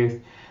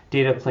 Bluetooth,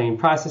 data plane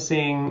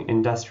processing,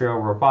 industrial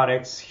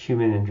robotics,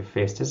 human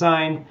interface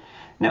design,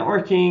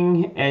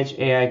 networking, edge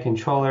AI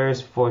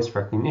controllers, voice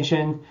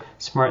recognition,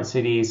 smart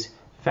cities,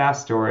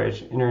 fast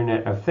storage,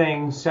 Internet of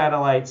Things,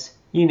 satellites,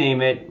 you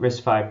name it,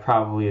 RISC-V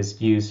probably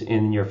is used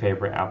in your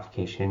favorite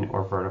application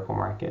or vertical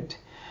market.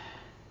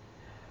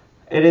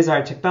 It is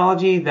our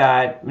technology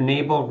that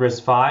enabled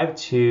RISC-V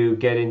to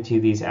get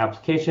into these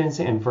applications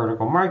and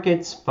vertical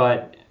markets,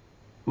 but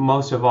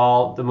most of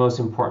all, the most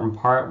important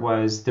part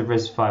was the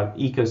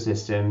RISC-V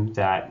ecosystem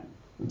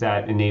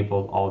that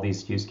enabled all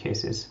these use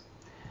cases.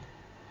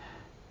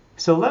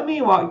 So let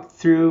me walk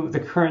through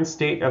the current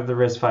state of the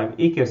RISC-V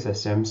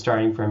ecosystem,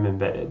 starting from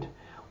embedded.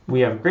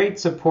 We have great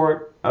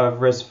support of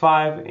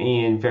RISC-V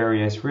in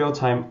various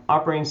real-time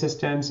operating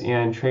systems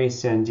and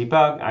trace and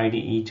debug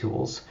IDE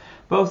tools,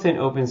 both in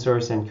open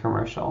source and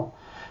commercial.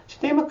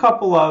 To name a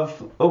couple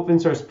of open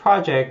source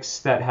projects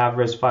that have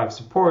RISC-V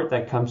support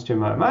that comes to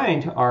my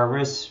mind are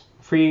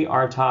RISC-free,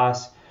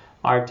 RTOS,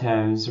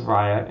 RTEMS,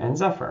 Riot, and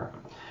Zephyr.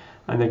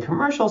 On the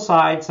commercial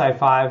side,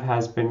 Sci-Fi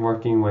has been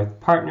working with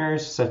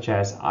partners such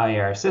as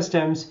IAR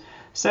Systems,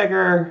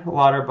 Seger,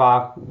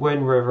 Lauterbach,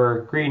 Wind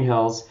River, Green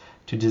Hills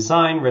to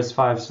design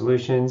RISC-V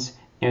solutions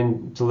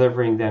and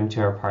delivering them to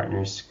our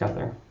partners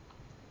together.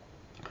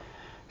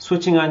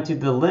 Switching on to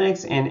the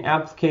Linux and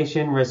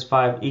application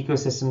RISC-V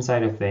ecosystem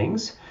side of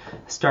things,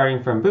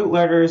 starting from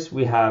bootloaders,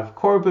 we have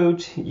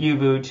Coreboot,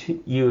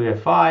 U-Boot,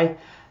 UEFI,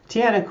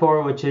 Tiana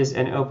Core, which is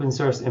an open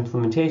source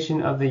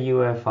implementation of the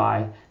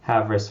UEFI,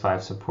 have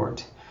RISC-V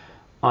support.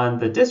 On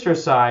the distro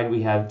side,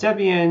 we have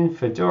Debian,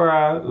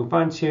 Fedora,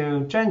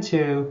 Ubuntu,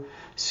 Gentoo,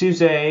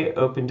 SUSE,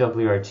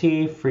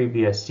 OpenWRT,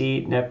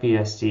 FreeBSD,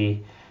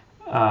 NetBSD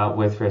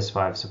with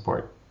RISC-V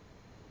support.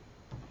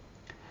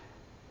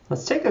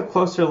 Let's take a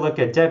closer look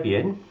at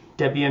Debian.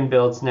 Debian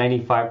builds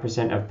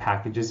 95% of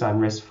packages on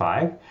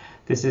RISC-V.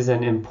 This is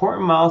an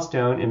important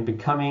milestone in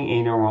becoming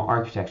a normal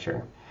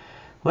architecture.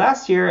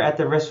 Last year at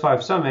the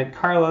RISC-V Summit,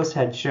 Carlos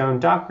had shown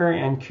Docker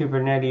and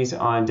Kubernetes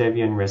on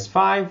Debian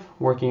RISC-V,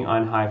 working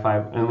on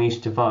Hi5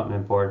 Unleashed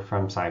development board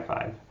from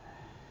Sci-Fi.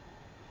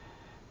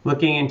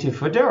 Looking into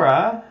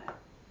Fedora,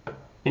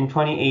 in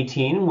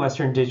 2018,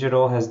 Western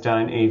Digital has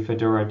done a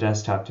Fedora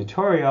desktop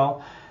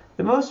tutorial.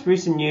 The most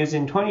recent news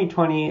in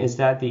 2020 is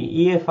that the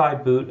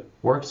EFI boot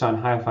works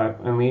on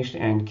Hi5 Unleashed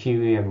and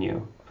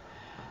QEMU.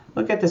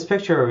 Look at this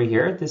picture over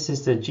here. This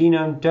is the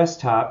Genome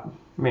Desktop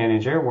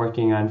Manager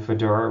working on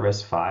Fedora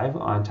RISC-V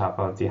on top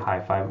of the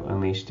Hi5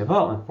 Unleashed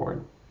development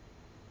board.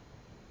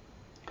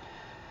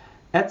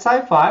 At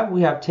Sci-Fi,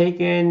 we have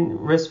taken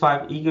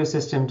RISC-V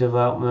ecosystem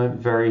development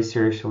very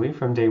seriously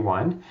from day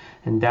one,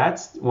 and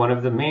that's one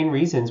of the main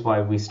reasons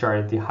why we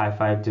started the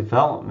Hi5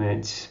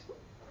 development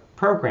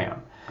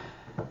program.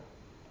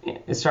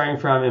 Starting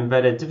from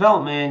embedded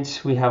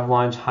development, we have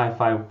launched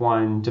Hi5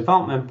 1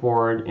 development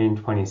board in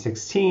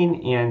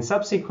 2016 and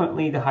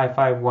subsequently the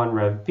Hi5 1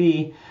 Rev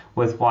B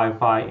with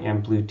Wi-Fi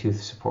and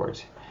Bluetooth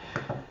support.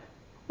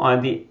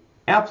 On the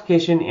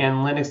application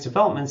and Linux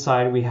development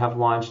side, we have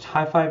launched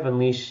Hi5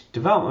 Unleashed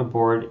development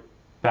board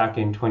back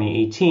in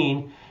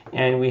 2018,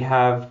 and we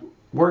have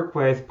worked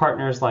with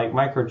partners like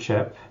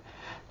Microchip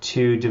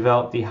to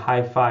develop the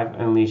Hi5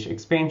 Unleashed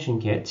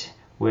expansion kit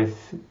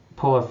with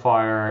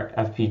PolarFire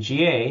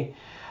FPGA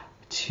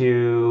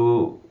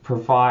to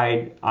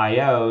provide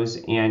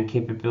IOs and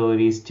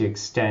capabilities to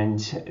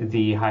extend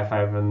the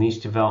Hi5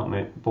 Unleashed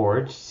development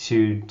board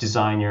to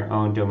design your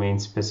own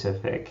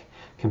domain-specific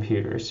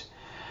computers.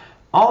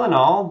 All in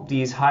all,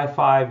 these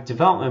Hi5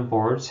 development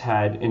boards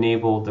had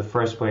enabled the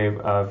first wave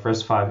of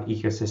RISC-V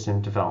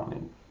ecosystem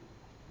development.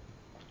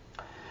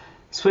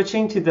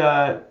 Switching to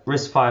the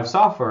RISC-V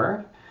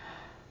software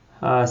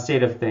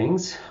state of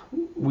things,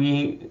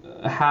 we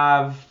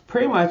have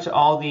pretty much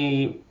all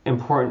the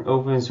important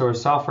open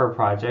source software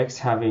projects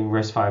having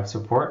RISC-V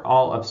support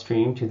all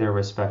upstream to their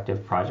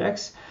respective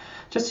projects.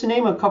 Just to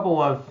name a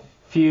couple of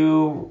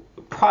few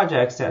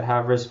projects that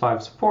have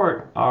RISC-V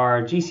support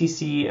are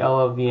GCC,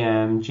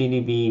 LLVM,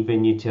 GDB,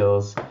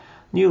 binutils,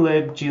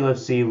 newlib,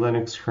 glibc,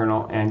 Linux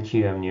kernel, and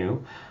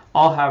QEMU.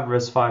 All have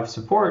RISC-V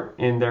support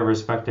in their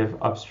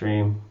respective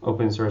upstream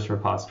open source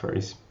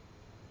repositories.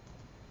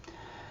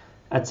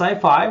 At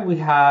Sci-Fi, we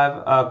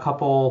have a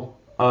couple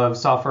of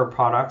software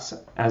products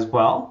as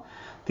well.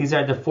 These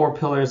are the 4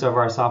 pillars of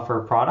our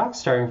software products,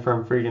 starting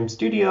from Freedom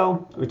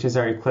Studio, which is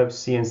our Eclipse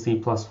C and C++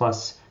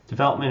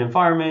 development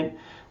environment,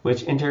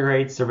 which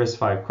integrates the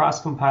RISC-V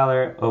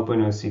cross-compiler,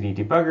 OpenOCD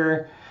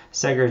debugger,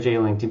 Segur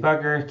J-Link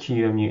debugger,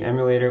 QEMU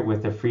emulator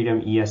with the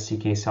Freedom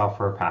ESTK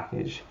software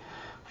package.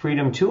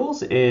 Freedom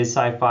Tools is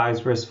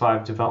Sci-Fi's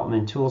RISC-V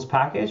development tools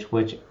package,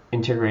 which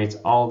integrates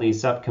all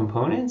these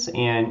subcomponents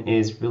and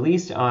is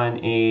released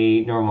on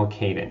a normal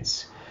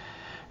cadence.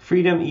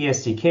 Freedom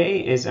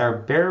ESTK is our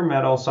bare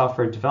metal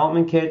software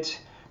development kit.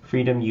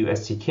 Freedom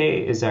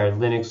USTK is our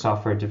Linux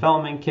software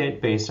development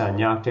kit based on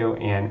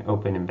Yocto and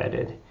Open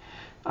Embedded.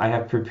 I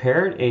have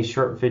prepared a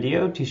short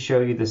video to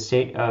show you the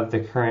state of the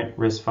current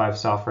RISC-V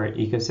software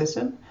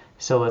ecosystem,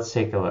 so let's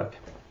take a look.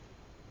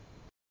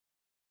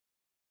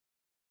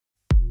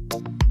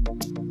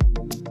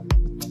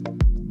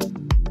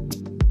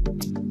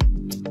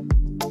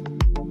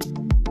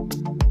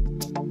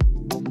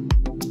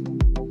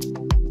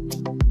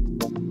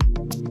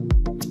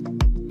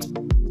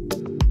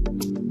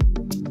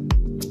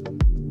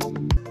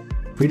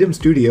 Freedom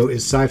Studio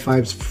is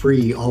Sci-Fi's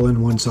free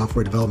all-in-one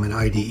software development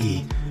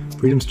IDE.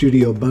 Freedom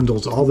Studio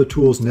bundles all the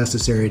tools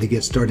necessary to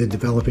get started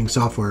developing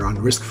software on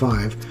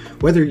RISC-V,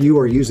 whether you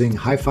are using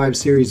Hi5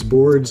 series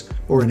boards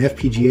or an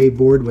FPGA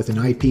board with an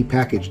IP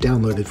package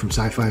downloaded from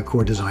Sci-Fi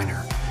Core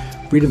Designer.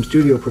 Freedom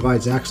Studio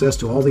provides access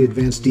to all the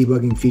advanced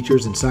debugging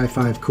features in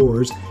Sci-Fi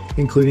cores,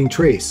 including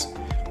trace,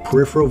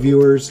 peripheral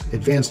viewers,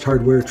 advanced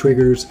hardware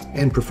triggers,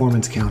 and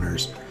performance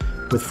counters.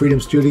 With Freedom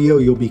Studio,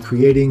 you'll be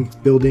creating,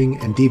 building,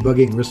 and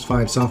debugging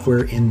RISC-V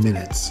software in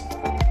minutes.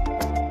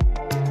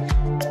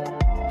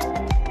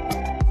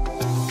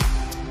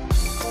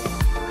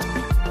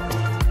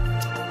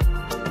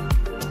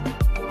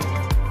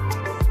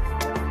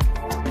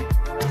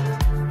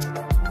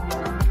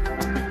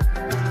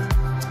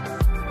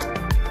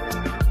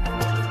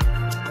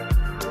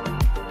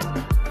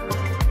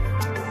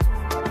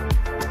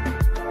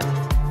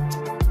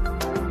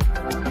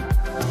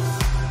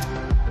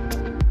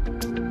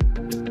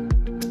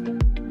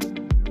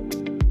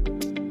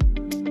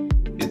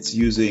 It's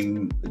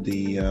using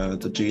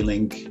the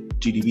J-Link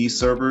GDB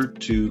server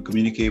to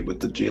communicate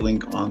with the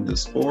J-Link on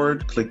this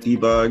board. Click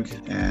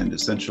debug, and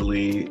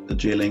essentially the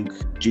J-Link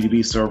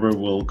GDB server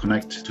will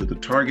connect to the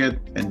target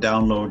and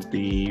download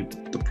the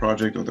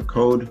project or the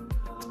code.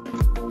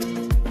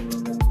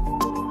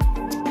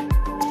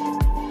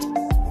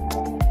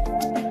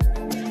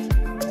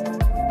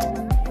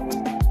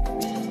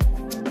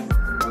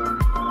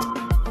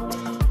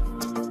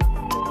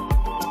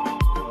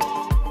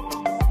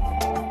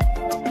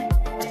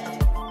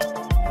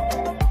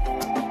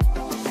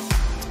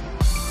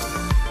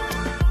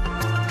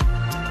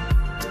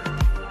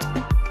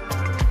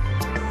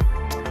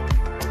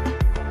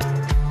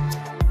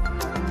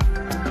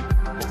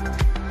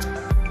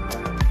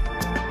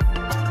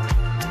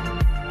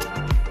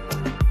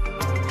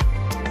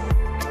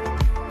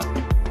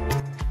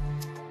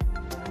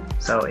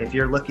 So if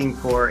you're looking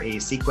for a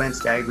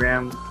sequence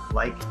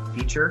diagram-like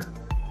feature,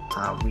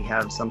 we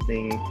have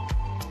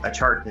a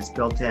chart that's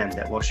built in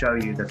that will show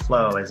you the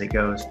flow as it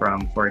goes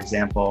from, for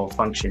example,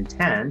 function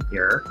 10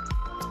 here,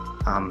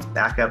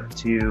 back up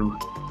to,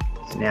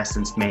 in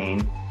essence,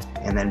 main,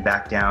 and then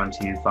back down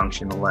to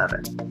function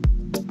 11.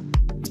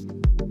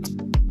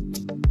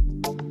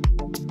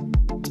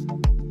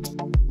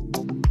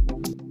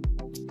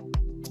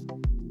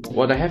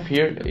 What I have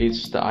here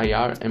is the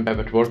IR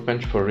Embedded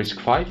Workbench for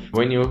RISC-V.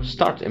 When you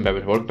start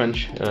Embedded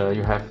Workbench,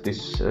 you have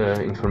this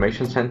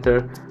information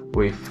center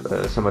with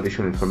some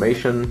additional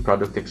information,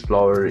 product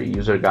explorer,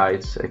 user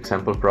guides,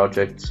 example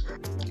projects.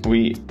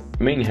 We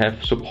mainly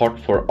have support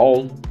for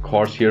all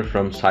cores here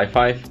from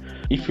Sci-Fi.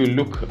 If you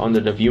look under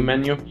the view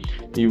menu,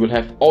 you will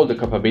have all the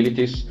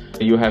capabilities.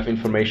 You have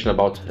information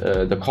about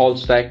the call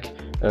stack,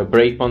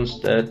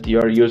 breakpoints that you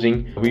are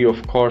using. We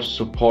of course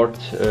support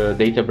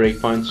data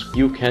breakpoints.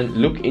 You can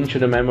look into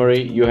the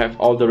memory, you have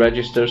all the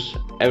registers,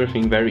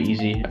 everything very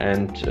easy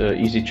and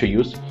easy to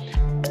use.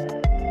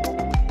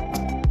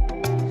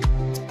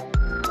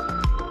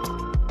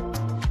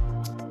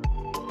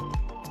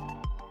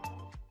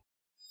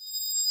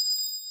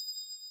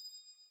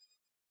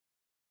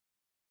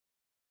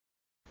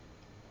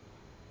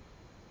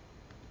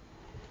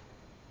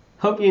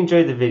 Hope you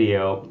enjoyed the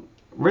video.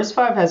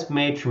 RISC-V has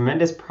made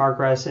tremendous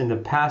progress in the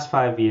past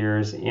 5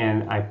 years,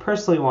 and I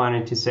personally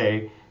wanted to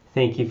say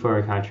thank you for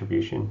your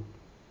contribution.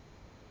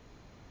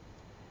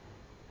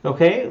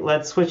 Okay,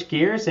 let's switch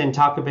gears and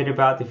talk a bit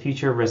about the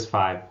future of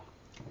RISC-V.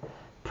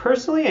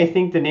 Personally, I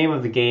think the name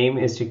of the game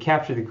is to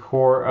capture the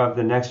core of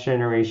the next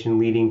generation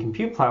leading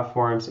compute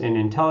platforms in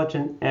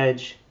intelligent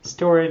edge,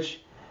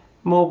 storage,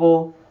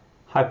 mobile,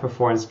 high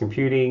performance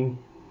computing,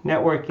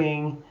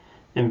 networking,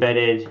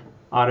 embedded,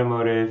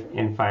 automotive,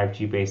 and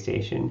 5G base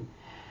station.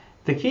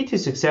 The key to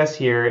success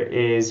here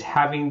is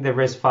having the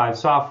RISC-V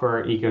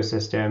software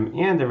ecosystem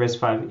and the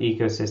RISC-V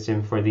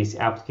ecosystem for these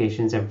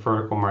applications and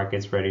vertical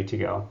markets ready to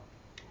go.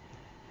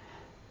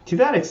 To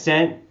that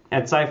extent,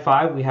 at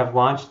Sci5, we have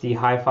launched the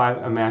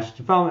Hi5 Unmatched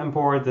Development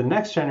Board, the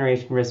next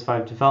generation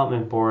RISC-V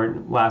development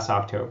board, last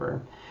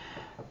October.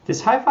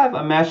 This Hi5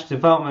 Unmatched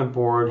Development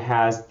Board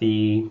has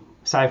the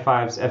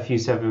Sci5's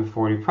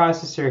FU740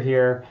 processor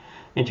here,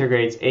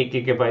 integrates 8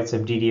 gigabytes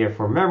of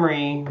DDR4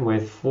 memory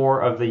with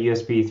 4 of the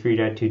USB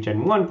 3.2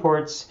 Gen 1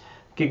 ports,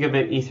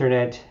 gigabit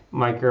Ethernet,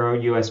 micro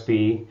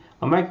USB,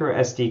 a micro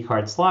SD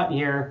card slot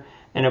here,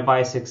 and a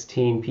by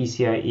 16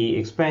 PCIe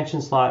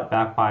expansion slot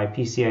backed by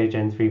PCI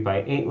Gen 3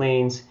 by 8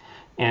 lanes,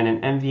 and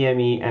an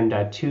NVMe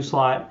M.2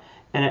 slot,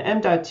 and an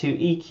M.2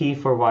 E key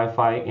for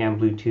Wi-Fi and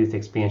Bluetooth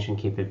expansion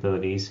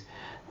capabilities.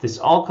 This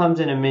all comes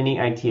in a mini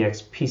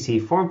ITX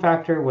PC form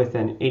factor with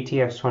an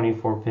ATX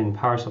 24-pin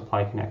power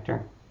supply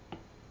connector.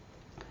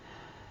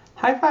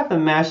 Hi5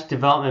 Unmatched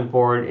Development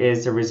Board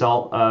is a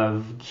result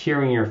of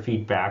hearing your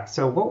feedback.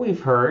 So what we've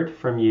heard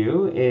from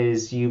you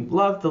is you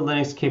love the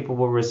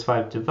Linux-capable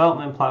RISC-V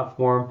development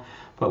platform,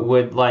 but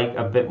would like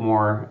a bit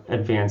more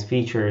advanced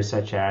features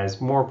such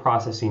as more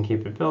processing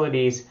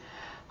capabilities,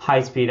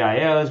 high-speed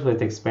IOs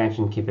with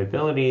expansion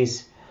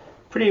capabilities,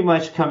 pretty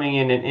much coming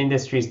in an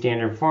industry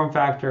standard form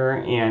factor,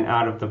 and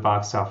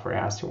out-of-the-box software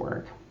has to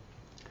work.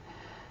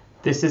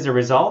 This is a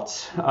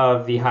result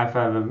of the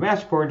Hi5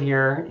 Unmatched board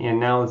here,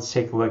 and now let's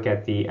take a look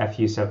at the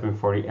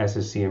FU740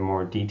 SoC in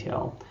more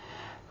detail.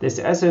 This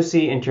SoC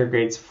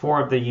integrates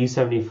 4 of the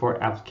U74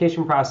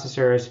 application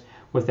processors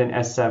with an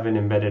S7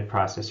 embedded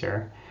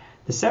processor.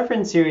 The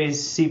Severn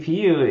series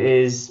CPU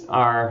is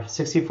our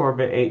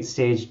 64-bit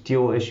 8-stage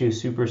dual-issue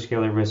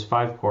superscalar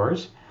RISC-V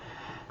cores.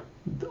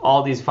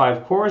 All these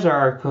 5 cores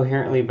are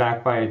coherently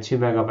backed by a 2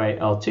 MB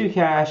L2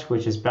 cache,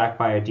 which is backed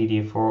by a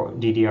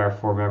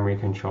DDR4 memory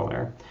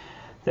controller.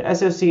 The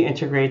SoC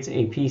integrates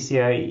a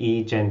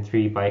PCIe Gen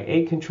 3 by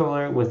 8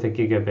 controller with a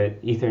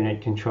gigabit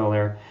Ethernet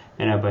controller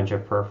and a bunch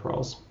of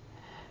peripherals.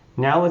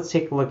 Now let's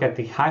take a look at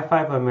the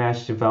Hi5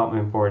 Unmatched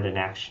development board in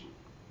action.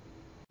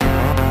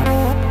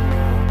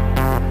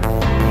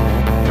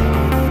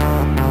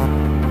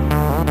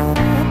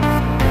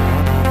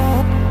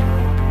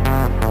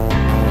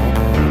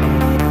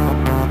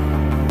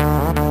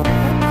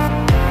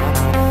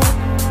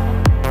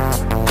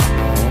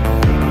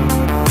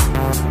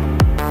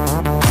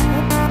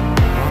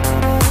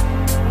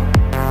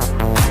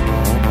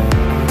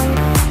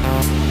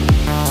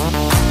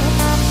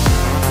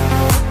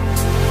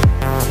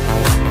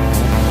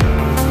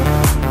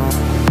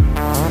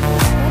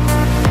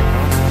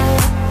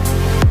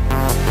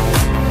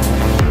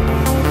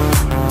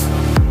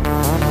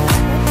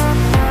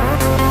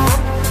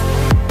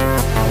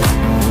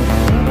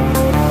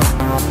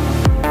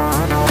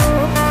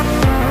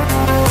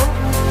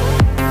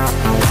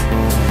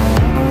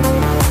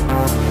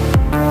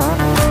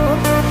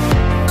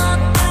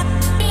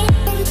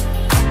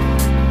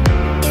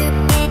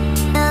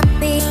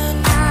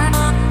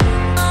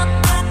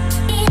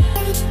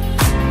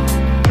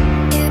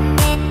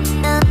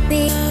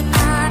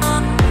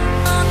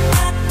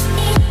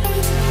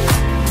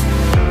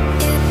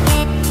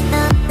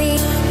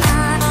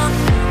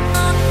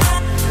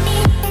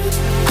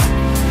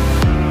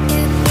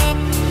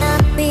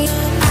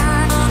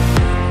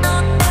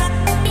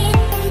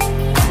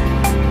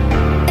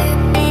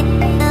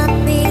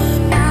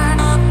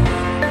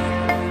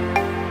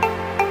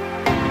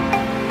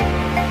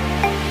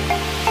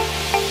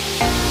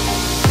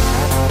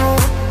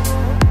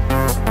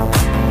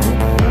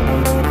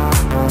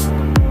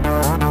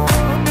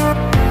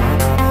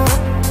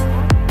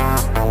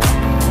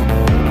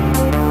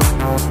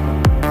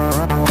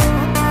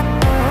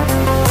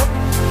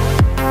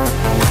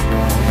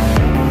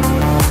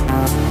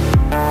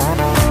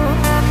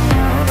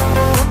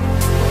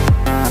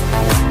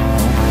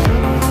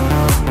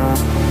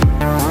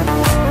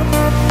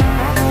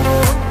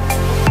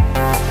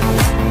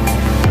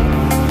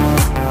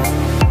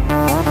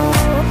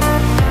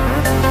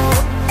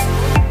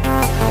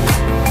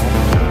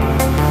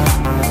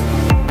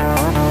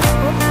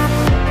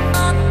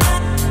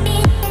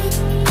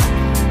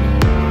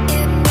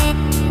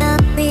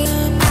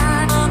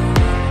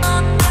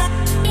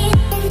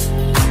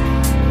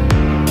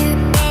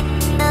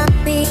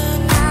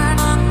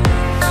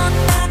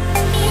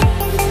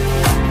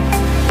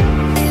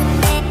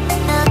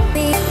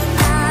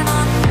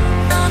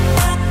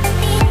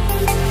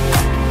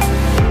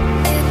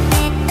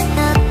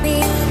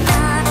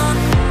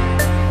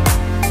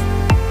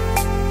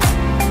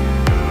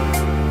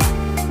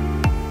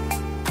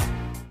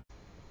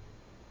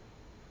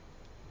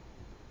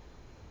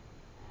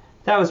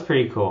 That was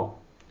pretty cool.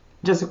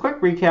 Just a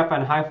quick recap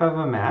on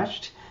Hi5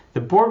 Unmatched.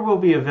 The board will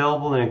be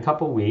available in a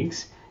couple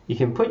weeks. You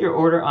can put your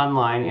order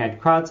online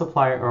at Crowd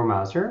Supply or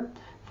Mouser.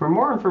 For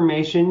more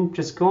information,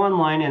 just go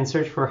online and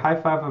search for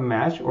Hi5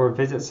 Unmatched or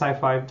visit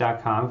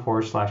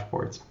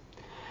sci5.com/boards.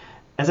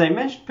 As I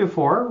mentioned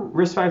before,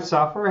 RISC-V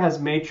software has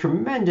made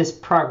tremendous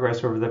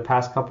progress over the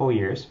past couple of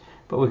years,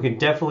 but we could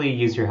definitely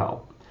use your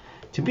help.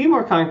 To be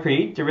more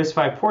concrete, the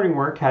RISC-V porting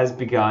work has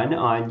begun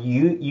on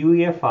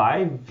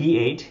UEFI,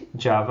 V8,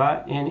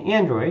 Java, and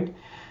Android,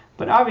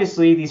 but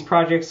obviously these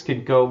projects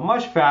could go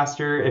much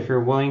faster if you're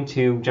willing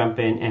to jump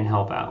in and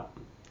help out.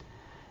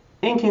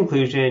 In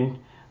conclusion,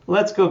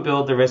 let's go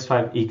build the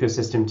RISC-V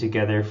ecosystem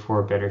together for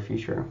a better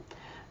future.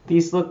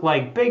 These look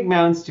like big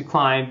mountains to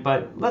climb,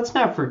 but let's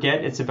not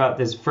forget it's about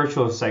this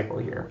virtuous cycle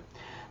here.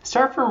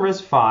 Start from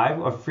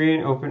RISC-V, a free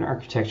and open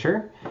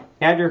architecture,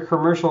 add your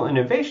commercial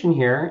innovation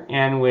here,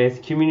 and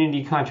with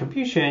community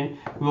contribution,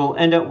 we'll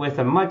end up with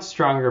a much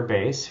stronger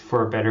base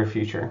for a better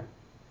future.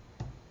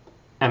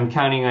 I'm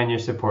counting on your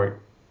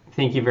support.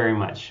 Thank you very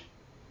much.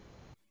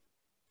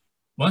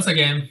 Once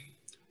again,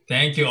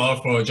 thank you all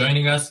for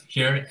joining us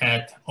here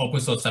at Open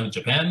Source Summit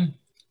Japan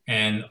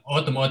and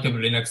Automotive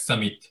Linux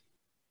Summit.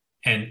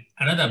 And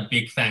another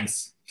big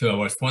thanks to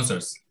our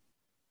sponsors.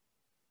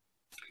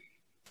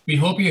 We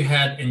hope you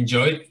had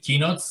enjoyed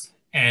Keynotes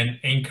and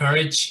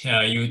encourage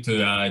you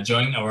to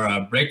join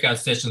our breakout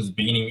sessions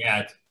beginning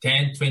at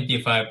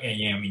 10:25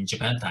 a.m. in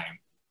Japan time.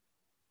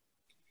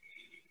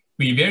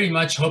 We very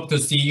much hope to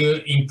see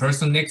you in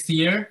person next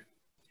year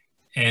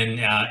and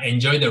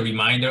enjoy the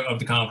remainder of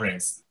the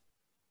conference.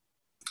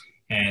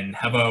 And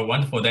have a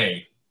wonderful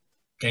day.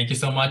 Thank you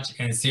so much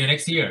and see you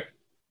next year.